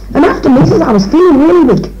 And after measles I was feeling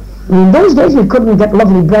really weak. And in those days we couldn't get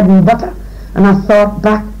lovely bread and butter. And I thought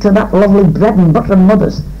back to that lovely bread and butter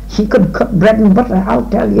mother's. She could cut bread and butter, I'll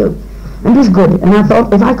tell you. And it was good. And I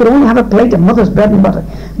thought, if I could only have a plate of mother's bread and butter.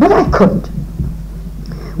 But I couldn't.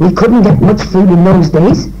 We couldn't get much food in those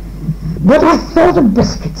days. But I thought of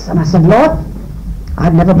biscuits. And I said, Lord,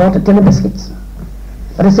 I've never bought a tin of biscuits.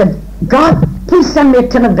 But I said, God, please send me a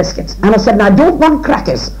tin of biscuits. And I said, I don't want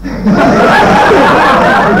crackers.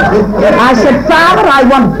 I said, Father, I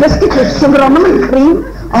want biscuits with sugar on them and cream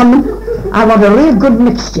on them. I want a real good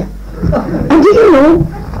mixture. And do you know,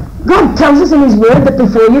 God tells us in his word that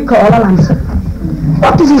before you call, I'll answer.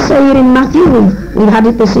 What does he say here in Matthew? We've had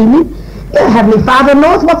it this evening. Your Heavenly Father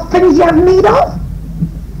knows what things you have need of.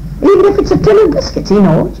 Even if it's a tin of biscuits, he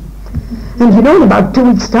knows. And you know, in about 2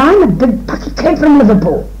 weeks' time, a big packet came from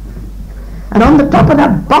Liverpool. And on the top of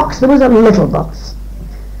that box, there was a little box.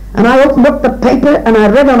 And I opened up the paper and I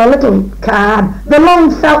read on a little card, the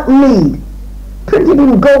long felt need, printed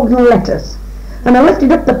in golden letters. And I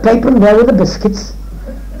lifted up the paper and there were the biscuits.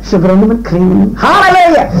 Sugar on them and cream on them.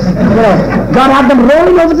 Hallelujah! God had them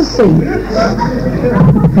rolling over the sea.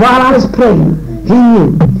 While I was praying, he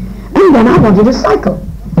knew. And then I wanted a cycle.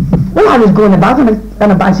 Well, I was going about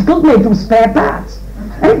on a bicycle made from spare parts.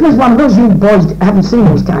 And it was one of those, you boys haven't seen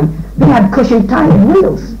those kind. They had cushion-tired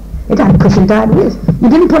wheels. It had cushion-tired wheels. You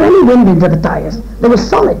didn't put any wind into the tires. They were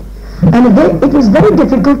solid. And it was very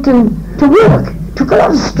difficult to work. It took a lot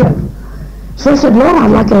of strength. So I said, Lord, I'd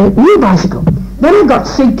like a new bicycle. Then I got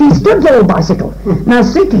C.T. Studd's old bicycle. Now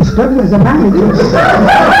C.T. Studd was a man and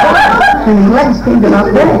his legs came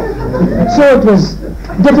about there. So it was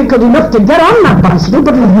difficult enough to get on that bicycle,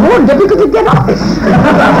 but it was more difficult to get off it.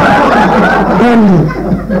 And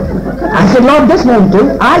I said, Lord, this won't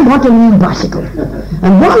do. I want a new bicycle.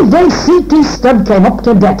 And one day C.T. Studd came up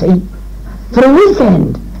to Detty for a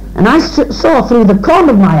weekend, and I saw through the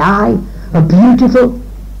corner of my eye a beautiful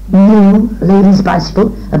new ladies' bicycle,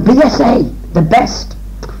 a BSA. The best.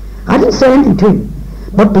 I didn't say anything to him.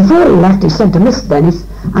 But before he left, he said to Miss Dennis,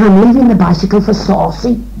 I'm leaving the bicycle for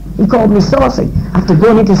Saucy. He called me Saucy after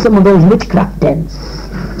going into some of those witchcraft dens.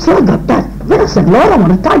 So I got that. I said, Lord, I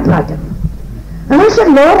want a typewriter. And I said,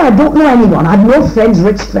 Lord, I don't know anyone. I have no friends,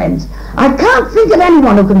 rich friends. I can't think of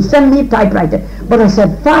anyone who can send me a typewriter. But I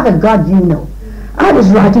said, Father God, you know. I was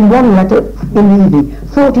writing one letter in the evening,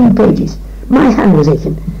 14 pages. My hand was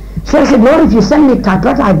aching. So I said, Lord, if you send me a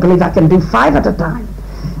typewriter, I believe I can do 5 at a time.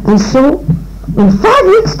 And so, in 5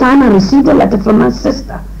 weeks' time, I received a letter from my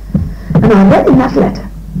sister. And I read in that letter,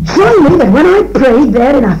 showing me that when I prayed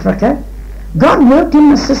there in Africa, God worked in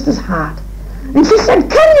my sister's heart. And she said,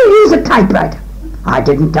 can you use a typewriter? I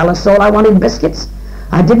didn't tell a soul I wanted biscuits.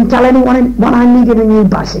 I didn't tell anyone when I needed a new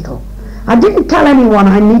bicycle. I didn't tell anyone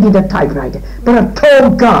I needed a typewriter. But I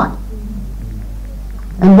told God.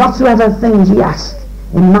 And whatsoever things he asks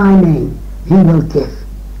in my name, he will give.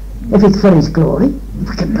 If it's for his glory,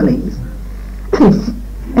 we can believe.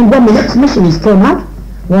 And when the next missionaries came out,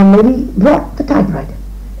 one lady brought the typewriter.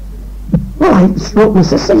 Well, I wrote my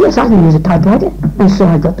sister, yes, I can use a typewriter. And so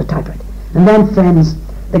I got the typewriter. And then, friends,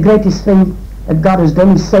 the greatest thing that God has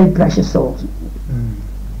done is save precious souls.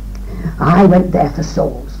 I went there for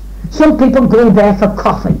souls. Some people go there for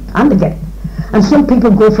coffee, and they get it. And some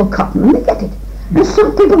people go for cotton, and they get it. And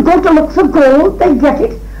some people go to look for gold, they get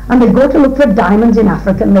it. And they go to look for diamonds in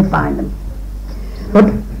Africa, and they find them. But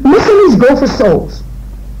missionaries go for souls.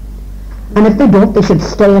 And if they don't, they should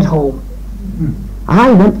stay at home.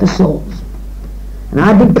 I went for souls. And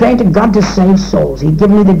I've been praying to God to save souls. He'd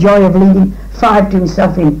given me the joy of leading 5 to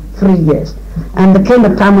himself in 3 years. And there came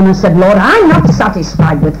a time when I said, Lord, I'm not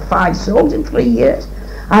satisfied with 5 souls in 3 years.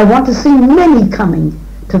 I want to see many coming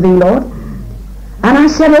to thee, Lord. And I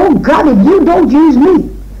said, oh God, if you don't use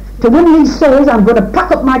me to win these souls, I'm going to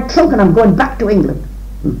pack up my trunk and I'm going back to England.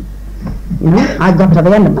 You know, I got to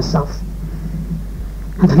the end of myself.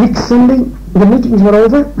 And the next Sunday, the meetings were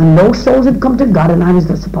over and no souls had come to God, and I was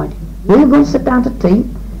disappointed. We were going to sit down to tea.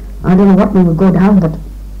 I don't know what we would go down, but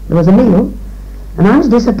there was a meal. And I was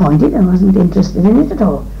disappointed. I wasn't interested in it at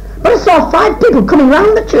all. But I saw 5 people coming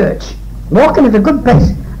round the church, walking at a good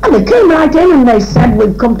pace. And they came right in and they said,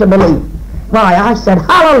 we've come to believe. Why, I said,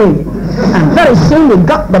 hallelujah. And very soon we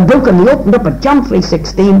got the book and we opened up at John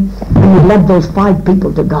 3:16 and we led those 5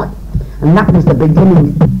 people to God. And that was the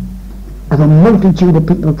beginning of a multitude of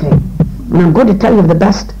people came. And I'm going to tell you of the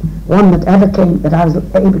best one that ever came that I was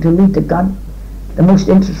able to lead to God, the most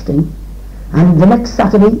interesting. And the next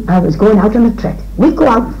Saturday I was going out on a trek. We go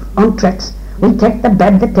out on treks. We take the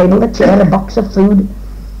bed, the table, the chair, a box of food,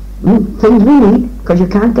 things we need, because you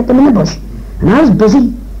can't get them in the bush. And I was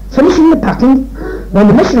busy finishing the packing when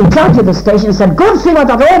the missionary in charge of the station said, go and see what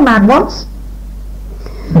that old man wants.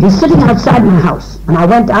 He's sitting outside my house. And I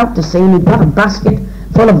went out to see him. He'd got a basket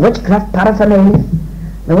full of witchcraft paraphernalia.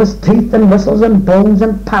 There was teeth and whistles and bones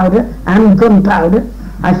and powder and gunpowder.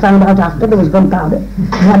 I found out after there was gunpowder.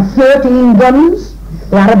 He had 13 guns.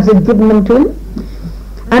 The Arabs had given them to him.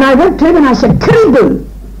 And I went to him and I said, Karibu.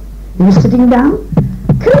 He was sitting down.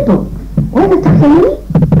 Karibu, why attacking me?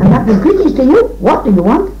 And that was greetings to you. What do you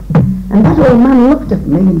want? And that old man looked at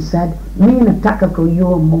me and said, me in Atakaku,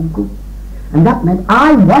 you're Mungu. And that meant,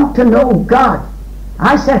 I want to know God.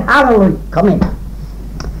 I said, hallelujah, come in.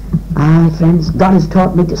 Ah, friends, God has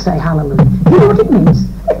taught me to say hallelujah. You know what it means?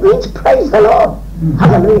 It means praise the Lord.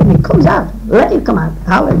 Hallelujah. And it comes out. Let it come out.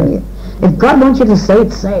 Hallelujah. If God wants you to say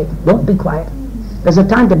it, say it. Don't be quiet. There's a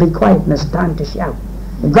time to be quiet and there's time to shout.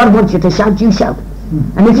 If God wants you to shout, you shout.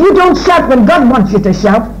 And if you don't shout when God wants you to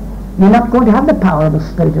shout, you're not going to have the power of the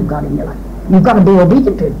Spirit of God in your life. You've got to be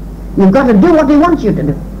obedient to Him. You've got to do what He wants you to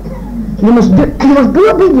do. You must be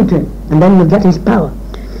obedient to Him, and then you'll get His power.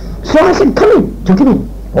 So I said, come in. Took Him in.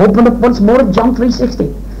 Opened up once more at John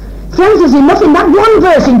 3:16. Friends, there's enough in that one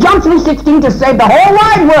verse in John 3:16 to save the whole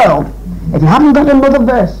wide world. If you haven't got another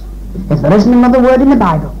verse, if there isn't another word in the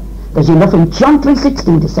Bible, there's enough in John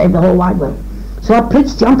 3:16 to save the whole wide world. So I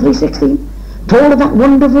preached John 3:16, told of that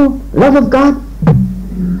wonderful love of God,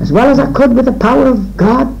 as well as I could with the power of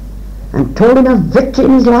God, and told him of victory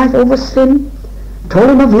in his life over sin, told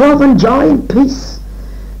him of love and joy and peace,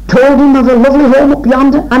 told him of a lovely home up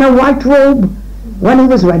yonder and a white robe when he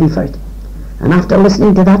was ready for it. And after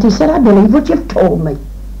listening to that, he said, I believe what you've told me.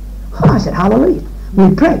 Oh, I said, hallelujah.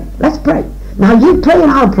 We'll pray. Let's pray. Now you pray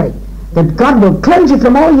and I'll pray that God will cleanse you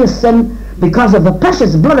from all your sin because of the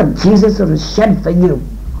precious blood of Jesus that was shed for you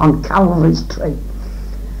on Calvary's tree.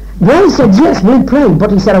 Well, he said, yes, we'll pray.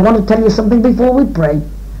 But he said, I want to tell you something before we pray.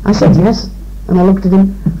 I said, yes. And I looked at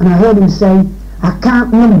him and I heard him say, I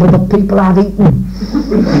can't number the people I've eaten.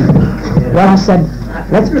 Well, I said,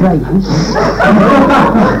 let's pray.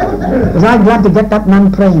 Was I glad to get that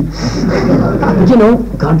man praying. But you know,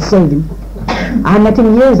 God saved him. I met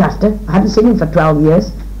him years after. I hadn't seen him for 12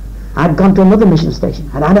 years. I'd gone to another mission station.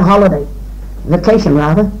 I'd had a holiday. vacation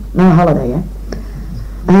rather, no holiday, yeah.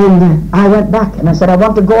 And I went back and I said, I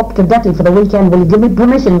want to go up to Detty for the weekend. Will you give me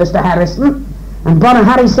permission, Mr. Harrison? And Bonner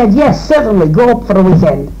Harry said, yes, certainly, go up for the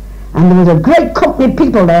weekend. And there was a great company of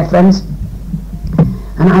people there, friends.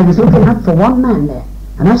 And I was looking out for one man there.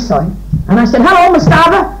 And I saw him. And I said, hello,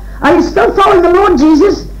 Mustafa. Are you still following the Lord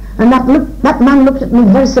Jesus? And that man looked at me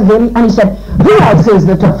very severely and he said, who else is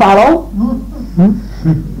there to follow?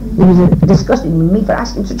 He was disgusted with me for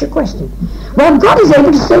asking such a question. Well, God is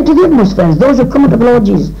able to save to the utmost, friends, those who come to the Lord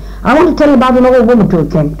Jesus. I want to tell you about an old woman who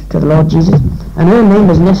came to the Lord Jesus, and her name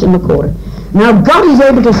was Nessie McCord. Now, God is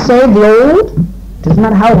able to save the old, doesn't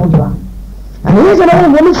matter how old you are. And here's an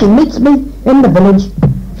old woman, she meets me in the village.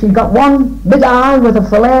 She's got one big eye with a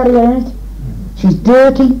filarial in it. She's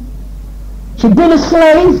dirty. She'd been a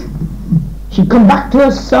slave. She'd come back to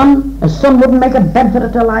her son. Her son wouldn't make a bed for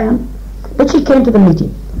her to lie on. But she came to the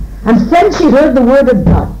meeting. And then she heard the word of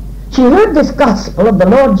God. She heard this gospel of the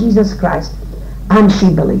Lord Jesus Christ. And she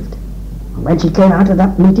believed. And when she came out of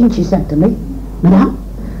that meeting, she said to me, Madame,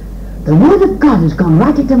 the word of God has gone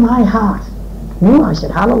right into my heart. Oh, I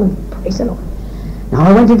said, hallelujah, praise the Lord. Now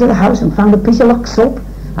I went into the house and found a piece of Lux soap.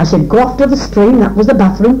 I said, go off to the stream, that was the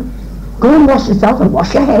bathroom. Go and wash yourself and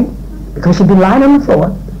wash your head, because she'd been lying on the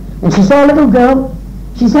floor. And she saw a little girl.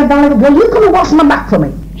 She said, that little girl, you come and wash my back for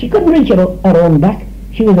me. She couldn't reach her own back.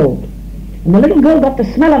 She was old. And the little girl got the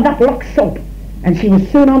smell of that Lux soap. And she was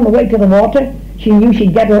soon on the way to the water. She knew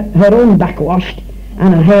she'd get her own back washed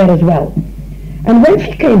and her hair as well. And when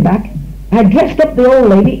she came back, I dressed up the old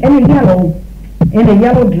lady in a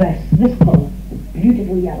yellow dress, this colour,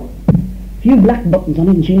 beautiful yellow. A few black buttons on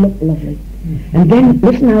it, and she looked lovely. And then,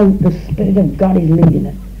 listen how the Spirit of God is leading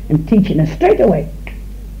her and teaching her straight away.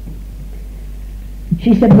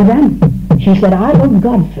 She said, Madame, she said, I love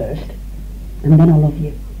God first, and then I love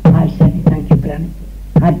you. I said, thank you, Granny.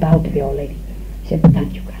 I bowed to the old lady. She said,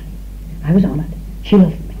 thank you, Granny. I was honoured. She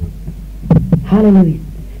loved me. Hallelujah.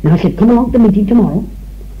 Now I said, come along to the meeting tomorrow.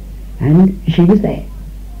 And she was there.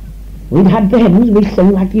 We'd had the hymns, we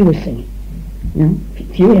sing like you were singing. You know, a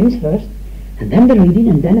few hymns first, and then the reading,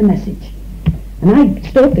 and then a message. And I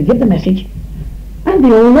stood up to give the message, and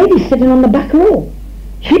the old lady sitting on the back row,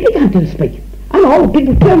 she began to speak. And all the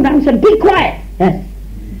people turned around and said, be quiet. Yes.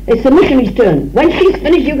 It's the missionary's turn. When she's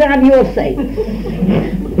finished, you can have your say.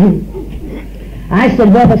 I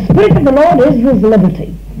said, well, the Spirit of the Lord is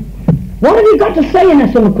liberty. What have you got to say,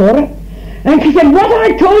 Nessa McCora? And she said, what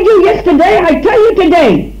I told you yesterday, I tell you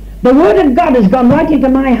today. The Word of God has gone right into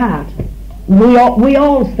my heart. We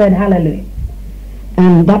all said hallelujah.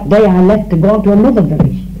 And that day I left to go to another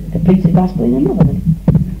village to preach the gospel in another village.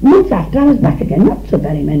 Months after I was back again, not so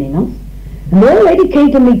very many months. And the old lady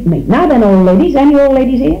came to meet me. Now then, old ladies, any old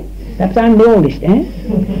ladies here? Perhaps I'm the oldest, eh?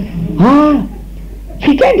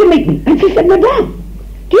 She came to meet me and she said, Madame,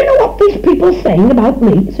 do you know what these people are saying about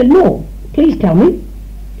me? I said, no, please tell me.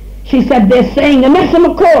 She said, they're saying Nessa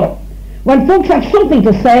McCord. When folks have something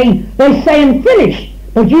to say, they say and finish.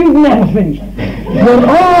 But you've never finished. You're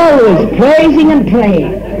always praising and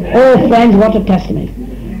praying. Oh, friends, what a testimony.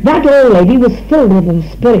 That old lady was filled with the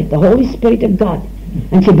Spirit, the Holy Spirit of God.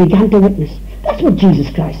 And she began to witness. That's what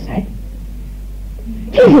Jesus Christ said.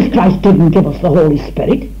 Jesus Christ didn't give us the Holy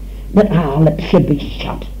Spirit that our lips should be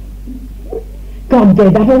shut. God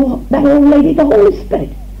gave that old lady the Holy Spirit.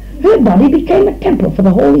 Her body became a temple for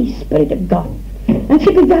the Holy Spirit of God. And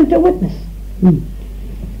she began to witness.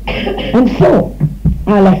 And so,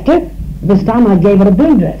 I left her. This time I gave her a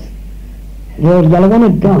blue dress. The old yellow one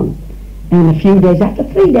had gone. And a few days after,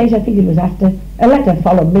 3 days I think it was after, a letter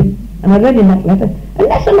followed me. And I read in that letter, and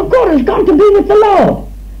Nessa McCord has gone to be with the Lord.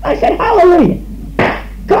 I said, hallelujah.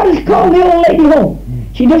 God has called the old lady home.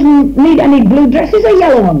 She doesn't need any blue dresses or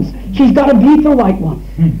yellow ones. She's got a beautiful white one.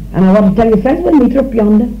 And I want to tell you, friends, we'll meet her up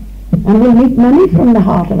yonder. And we'll meet many from the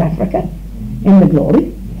heart of Africa in the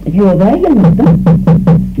glory. If you're there, you'll meet them.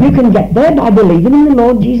 You can get there by believing in the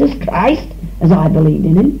Lord Jesus Christ, as I believed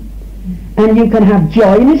in him. And you can have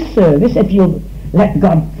joy in his service if you'll let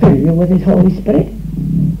God fill you with his Holy Spirit.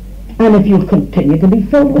 And if you continue to be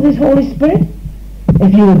filled with his Holy Spirit,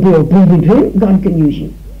 if you will be obedient to him, God can use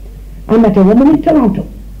you. I met a woman in Toronto,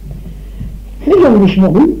 a youngish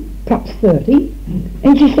woman, perhaps 30,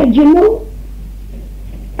 and she said, you know,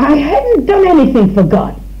 I hadn't done anything for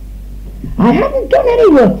God. I hadn't done any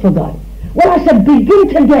work for God. Well, I said, begin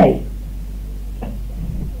today.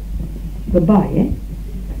 Goodbye, eh?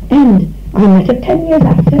 And I met her 10 years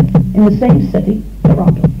after in the same city,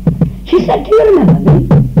 Toronto. She said, do you remember me?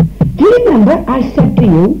 Do you remember I said to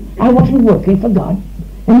you I wasn't working for God?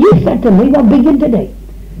 And you said to me, well, begin today.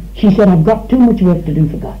 She said, I've got too much work to do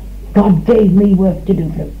for God. God gave me work to do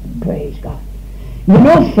for him. Praise God. You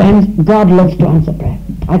know, friends, God loves to answer prayer.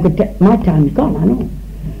 I could take my time's gone, I know.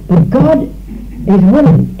 But God is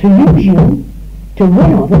willing to use you to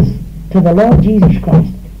win others to the Lord Jesus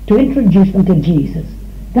Christ, to introduce them to Jesus.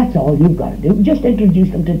 That's all you've got to do. Just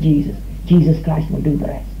introduce them to Jesus. Jesus Christ will do the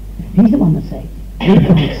rest. He's the one that saves. We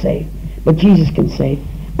can't save, but Jesus can save.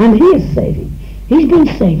 And He is saving. He's been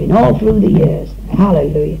saving all through the years.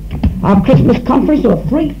 Hallelujah. Our Christmas conference, there were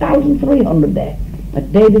 3,300 there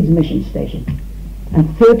at David's mission station.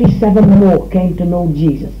 And 37 more came to know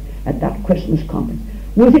Jesus at that Christmas conference.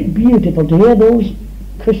 Was it beautiful to hear those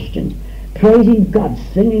Christians praising God,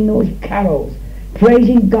 singing those carols,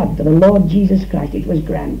 praising God for the Lord Jesus Christ? It was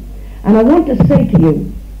grand. And I want to say to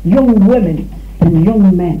you, young women and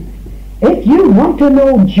young men, if you want to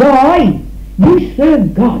know joy, you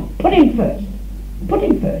serve God. Put Him first. Put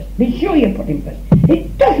Him first. Be sure you put Him first.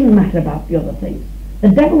 It doesn't matter about the other things. The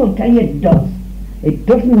devil will tell you it does. It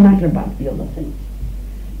doesn't matter about the other things.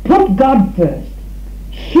 Put God first.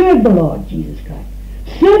 Serve the Lord Jesus Christ.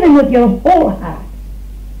 Serve Him with your whole heart.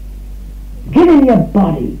 Give Him your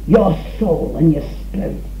body, your soul, and your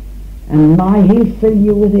spirit. And He'll fill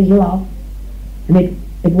you with His love. And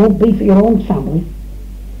it won't be for your own family.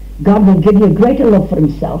 God will give you a greater love for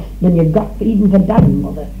Himself than you've got even for dad and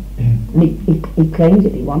mother. And he claims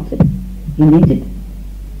it. He wants it. He needs it.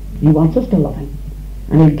 He wants us to love Him.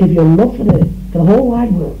 And He'll give you love for the whole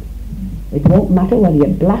wide world. It won't matter whether you're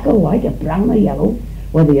black or white or brown or yellow,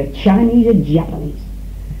 whether you're Chinese or Japanese.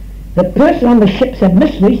 The person on the ship said,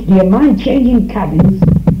 "Miss Rees, do you mind changing cabins?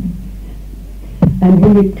 And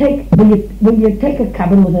will you take a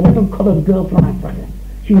cabin with a little coloured girl from Africa?"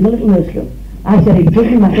 She was a little nurse girl. I said, "It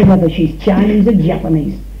doesn't matter whether she's Chinese or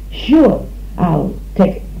Japanese. Sure, I'll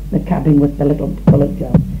take the cabin with the little coloured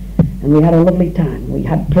girl." And we had a lovely time. We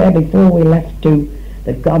had prayer before we left too,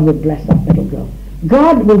 that God would bless that little girl.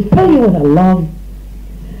 God will fill you with a love,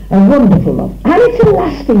 a wonderful love. And it's a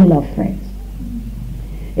lasting love, friends.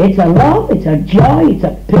 It's a love, it's a joy, it's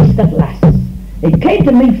a peace that lasts. It came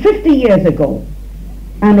to me 50 years ago,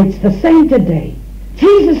 and it's the same today.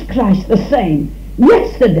 Jesus Christ the same,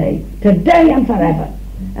 yesterday, today and forever.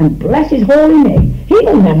 And bless His holy name. He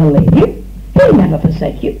will never leave you. He'll never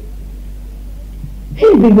forsake you.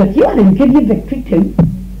 He'll be with you and He'll give you victory too.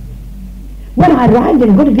 When I arrived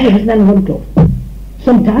in good views and run close,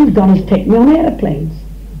 sometimes God has taken me on aeroplanes.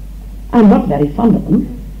 I'm not very fond of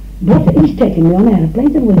them, but He's taken me on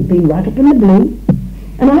aeroplanes and we've been right up in the blue.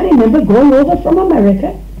 And I remember going over from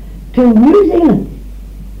America to New Zealand.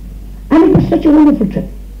 And it was such a wonderful trip.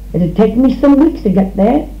 It had taken me some weeks to get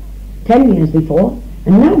there, 10 years before,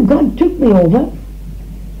 and now God took me over.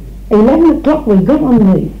 11 o'clock we got on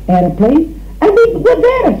the aeroplane, and we were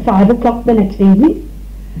there at 5 o'clock the next evening.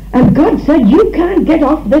 And God said, "You can't get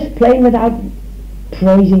off this plane without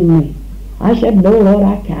praising me." I said, "No, Lord,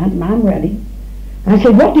 I can't, and I'm ready." I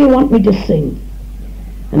said, "What do you want me to sing?"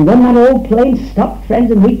 And when that old plane stopped,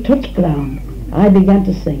 friends, and we touched ground, I began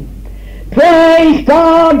to sing. Praise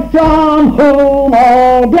God from whom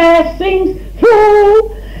all blessings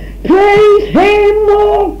flow. Praise Him,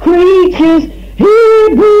 all creatures here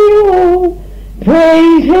below.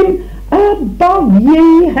 Praise Him above,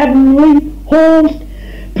 ye heavenly host.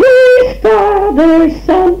 Praise Father,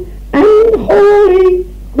 Son, and Holy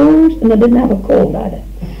Ghost. And I didn't have a cold either.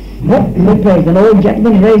 But we praised. An old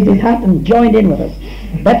gentleman raised his hat and joined in with us.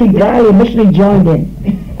 Betty Briley, missionary, joined in.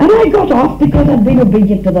 And I got off because I'd been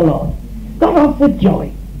obedient to the Lord. Got off with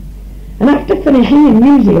joy. And after finishing in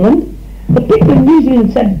New Zealand, the people in New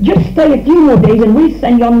Zealand said, "Just stay a few more days and we'll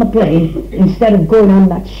send you on the plane instead of going on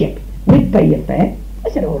that ship. We'll pay your fare." I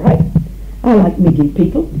said, "All right. I like meeting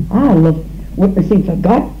people. I love witnessing for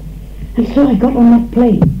God." And so I got on that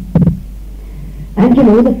plane. And you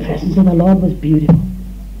know, the presence of the Lord was beautiful.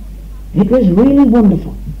 It was really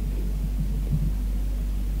wonderful.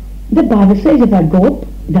 The Bible says if I go up,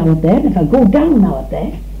 down up there, and if I go down now up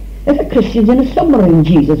there, if a Christian's in a submarine,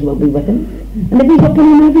 Jesus will be with him. And if he's up in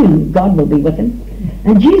an avion, God will be with him.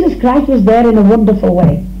 And Jesus Christ was there in a wonderful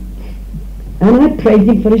way. And I praised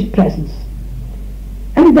Him for His presence.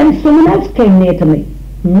 And then someone else came near to me.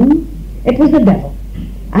 It was the devil.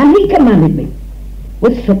 And he commanded me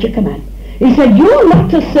with such a command. He said, "You're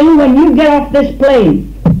not to sing when you get off this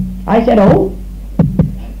plane." I said, "Oh,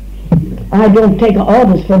 I don't take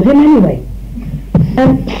orders from Him anyway."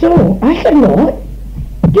 And so I said, "Lord,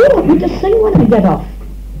 do you want me to sing when I get off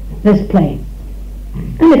this plane?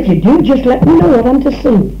 And if you do, just let me know what I'm to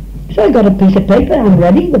sing." So I got a piece of paper, I'm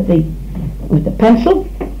ready with the pencil,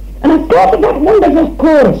 and I thought of that wonderful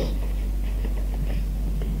chorus.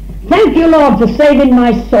 "Thank you, Lord, for saving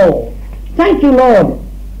my soul. Thank you, Lord,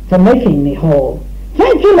 for making me whole.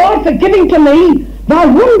 Thank you, Lord, for giving to me Thy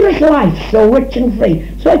wondrous life so rich and free.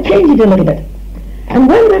 So I changed it a little bit. And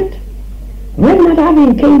when that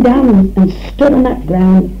having came down and stood on that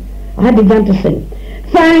ground, I began to sing.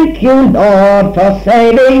 Thank you, Lord, for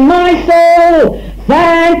saving my soul.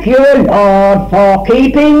 Thank you, Lord, for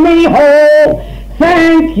keeping me whole.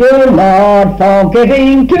 Thank you, Lord, for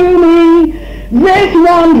giving to me this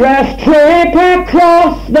wondrous trip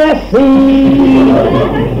across the sea.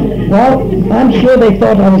 Well, I'm sure they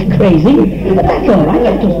thought I was crazy, but that's all right,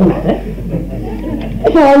 that doesn't matter.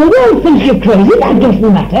 If all the world thinks you're crazy, that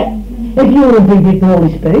doesn't matter. If you're a big with the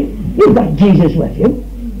Holy Spirit, you've got Jesus with you.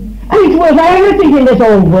 And it's worth everything in this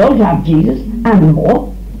old world to have Jesus, and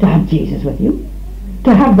more, to have Jesus with you.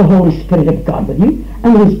 To have the Holy Spirit of God with you,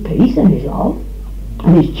 and His peace and His love,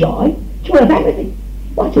 and His joy. It's worth everything.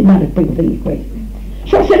 What's it matter if people think you're crazy?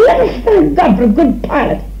 So I said, let us thank God for a good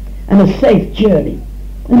pilot and a safe journey.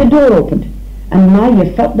 And the door opened, and now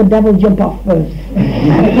you felt the devil jump off first.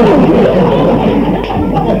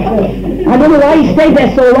 I don't know why he stayed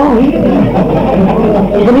there so long,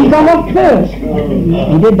 but he got up first.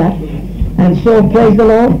 He did that. And so, praise the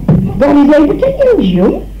Lord, God is able to use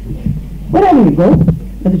you wherever you go,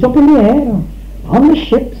 whether it's up in the air, or on the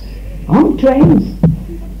ships, on trains.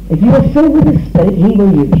 If you are filled with the Spirit, He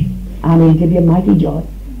will use you, and He'll give you mighty joy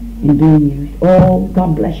in being used. Oh,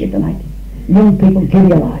 God bless you tonight. Young people, give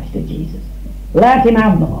your lives to Jesus. Let Him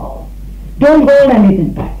have them all. Don't hold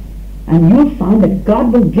anything back. And you'll find that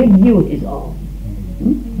God will give you His all.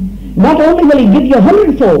 Not only will He give you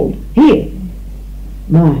 100-fold here,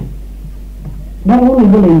 not only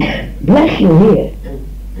will He bless you here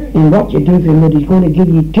in what you do for Him, but He's going to give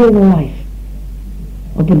you eternal life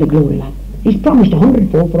up in the glory land. He's promised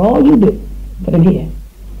 100-fold for all you do for Him here.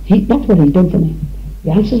 That's what He's done for me. He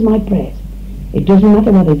answers my prayers. It doesn't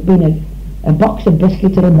matter whether it's been a box of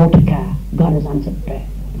biscuits or a motor car. God has answered prayer.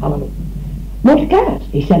 Hallelujah. Motor cars.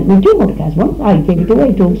 He sent me 2 motor cars once. I gave it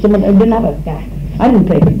away to someone who didn't have a car. I didn't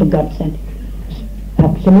pay for it, but God sent it.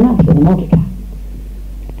 Someone else with a motor car.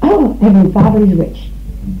 Our Heavenly Father is rich.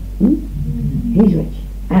 He's rich.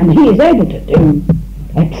 And He is able to do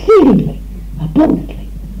exceedingly, abundantly,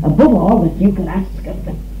 above all that you can ask of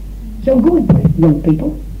Him. So go and pray, young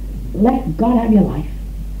people. Let God have your life.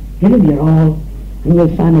 Give Him your all, and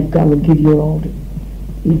you'll find that God will give you all.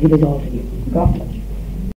 He'll give His all to you. God bless you.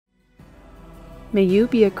 May you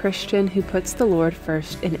be a Christian who puts the Lord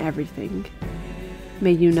first in everything.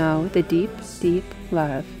 May you know the deep, deep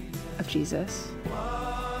love of Jesus.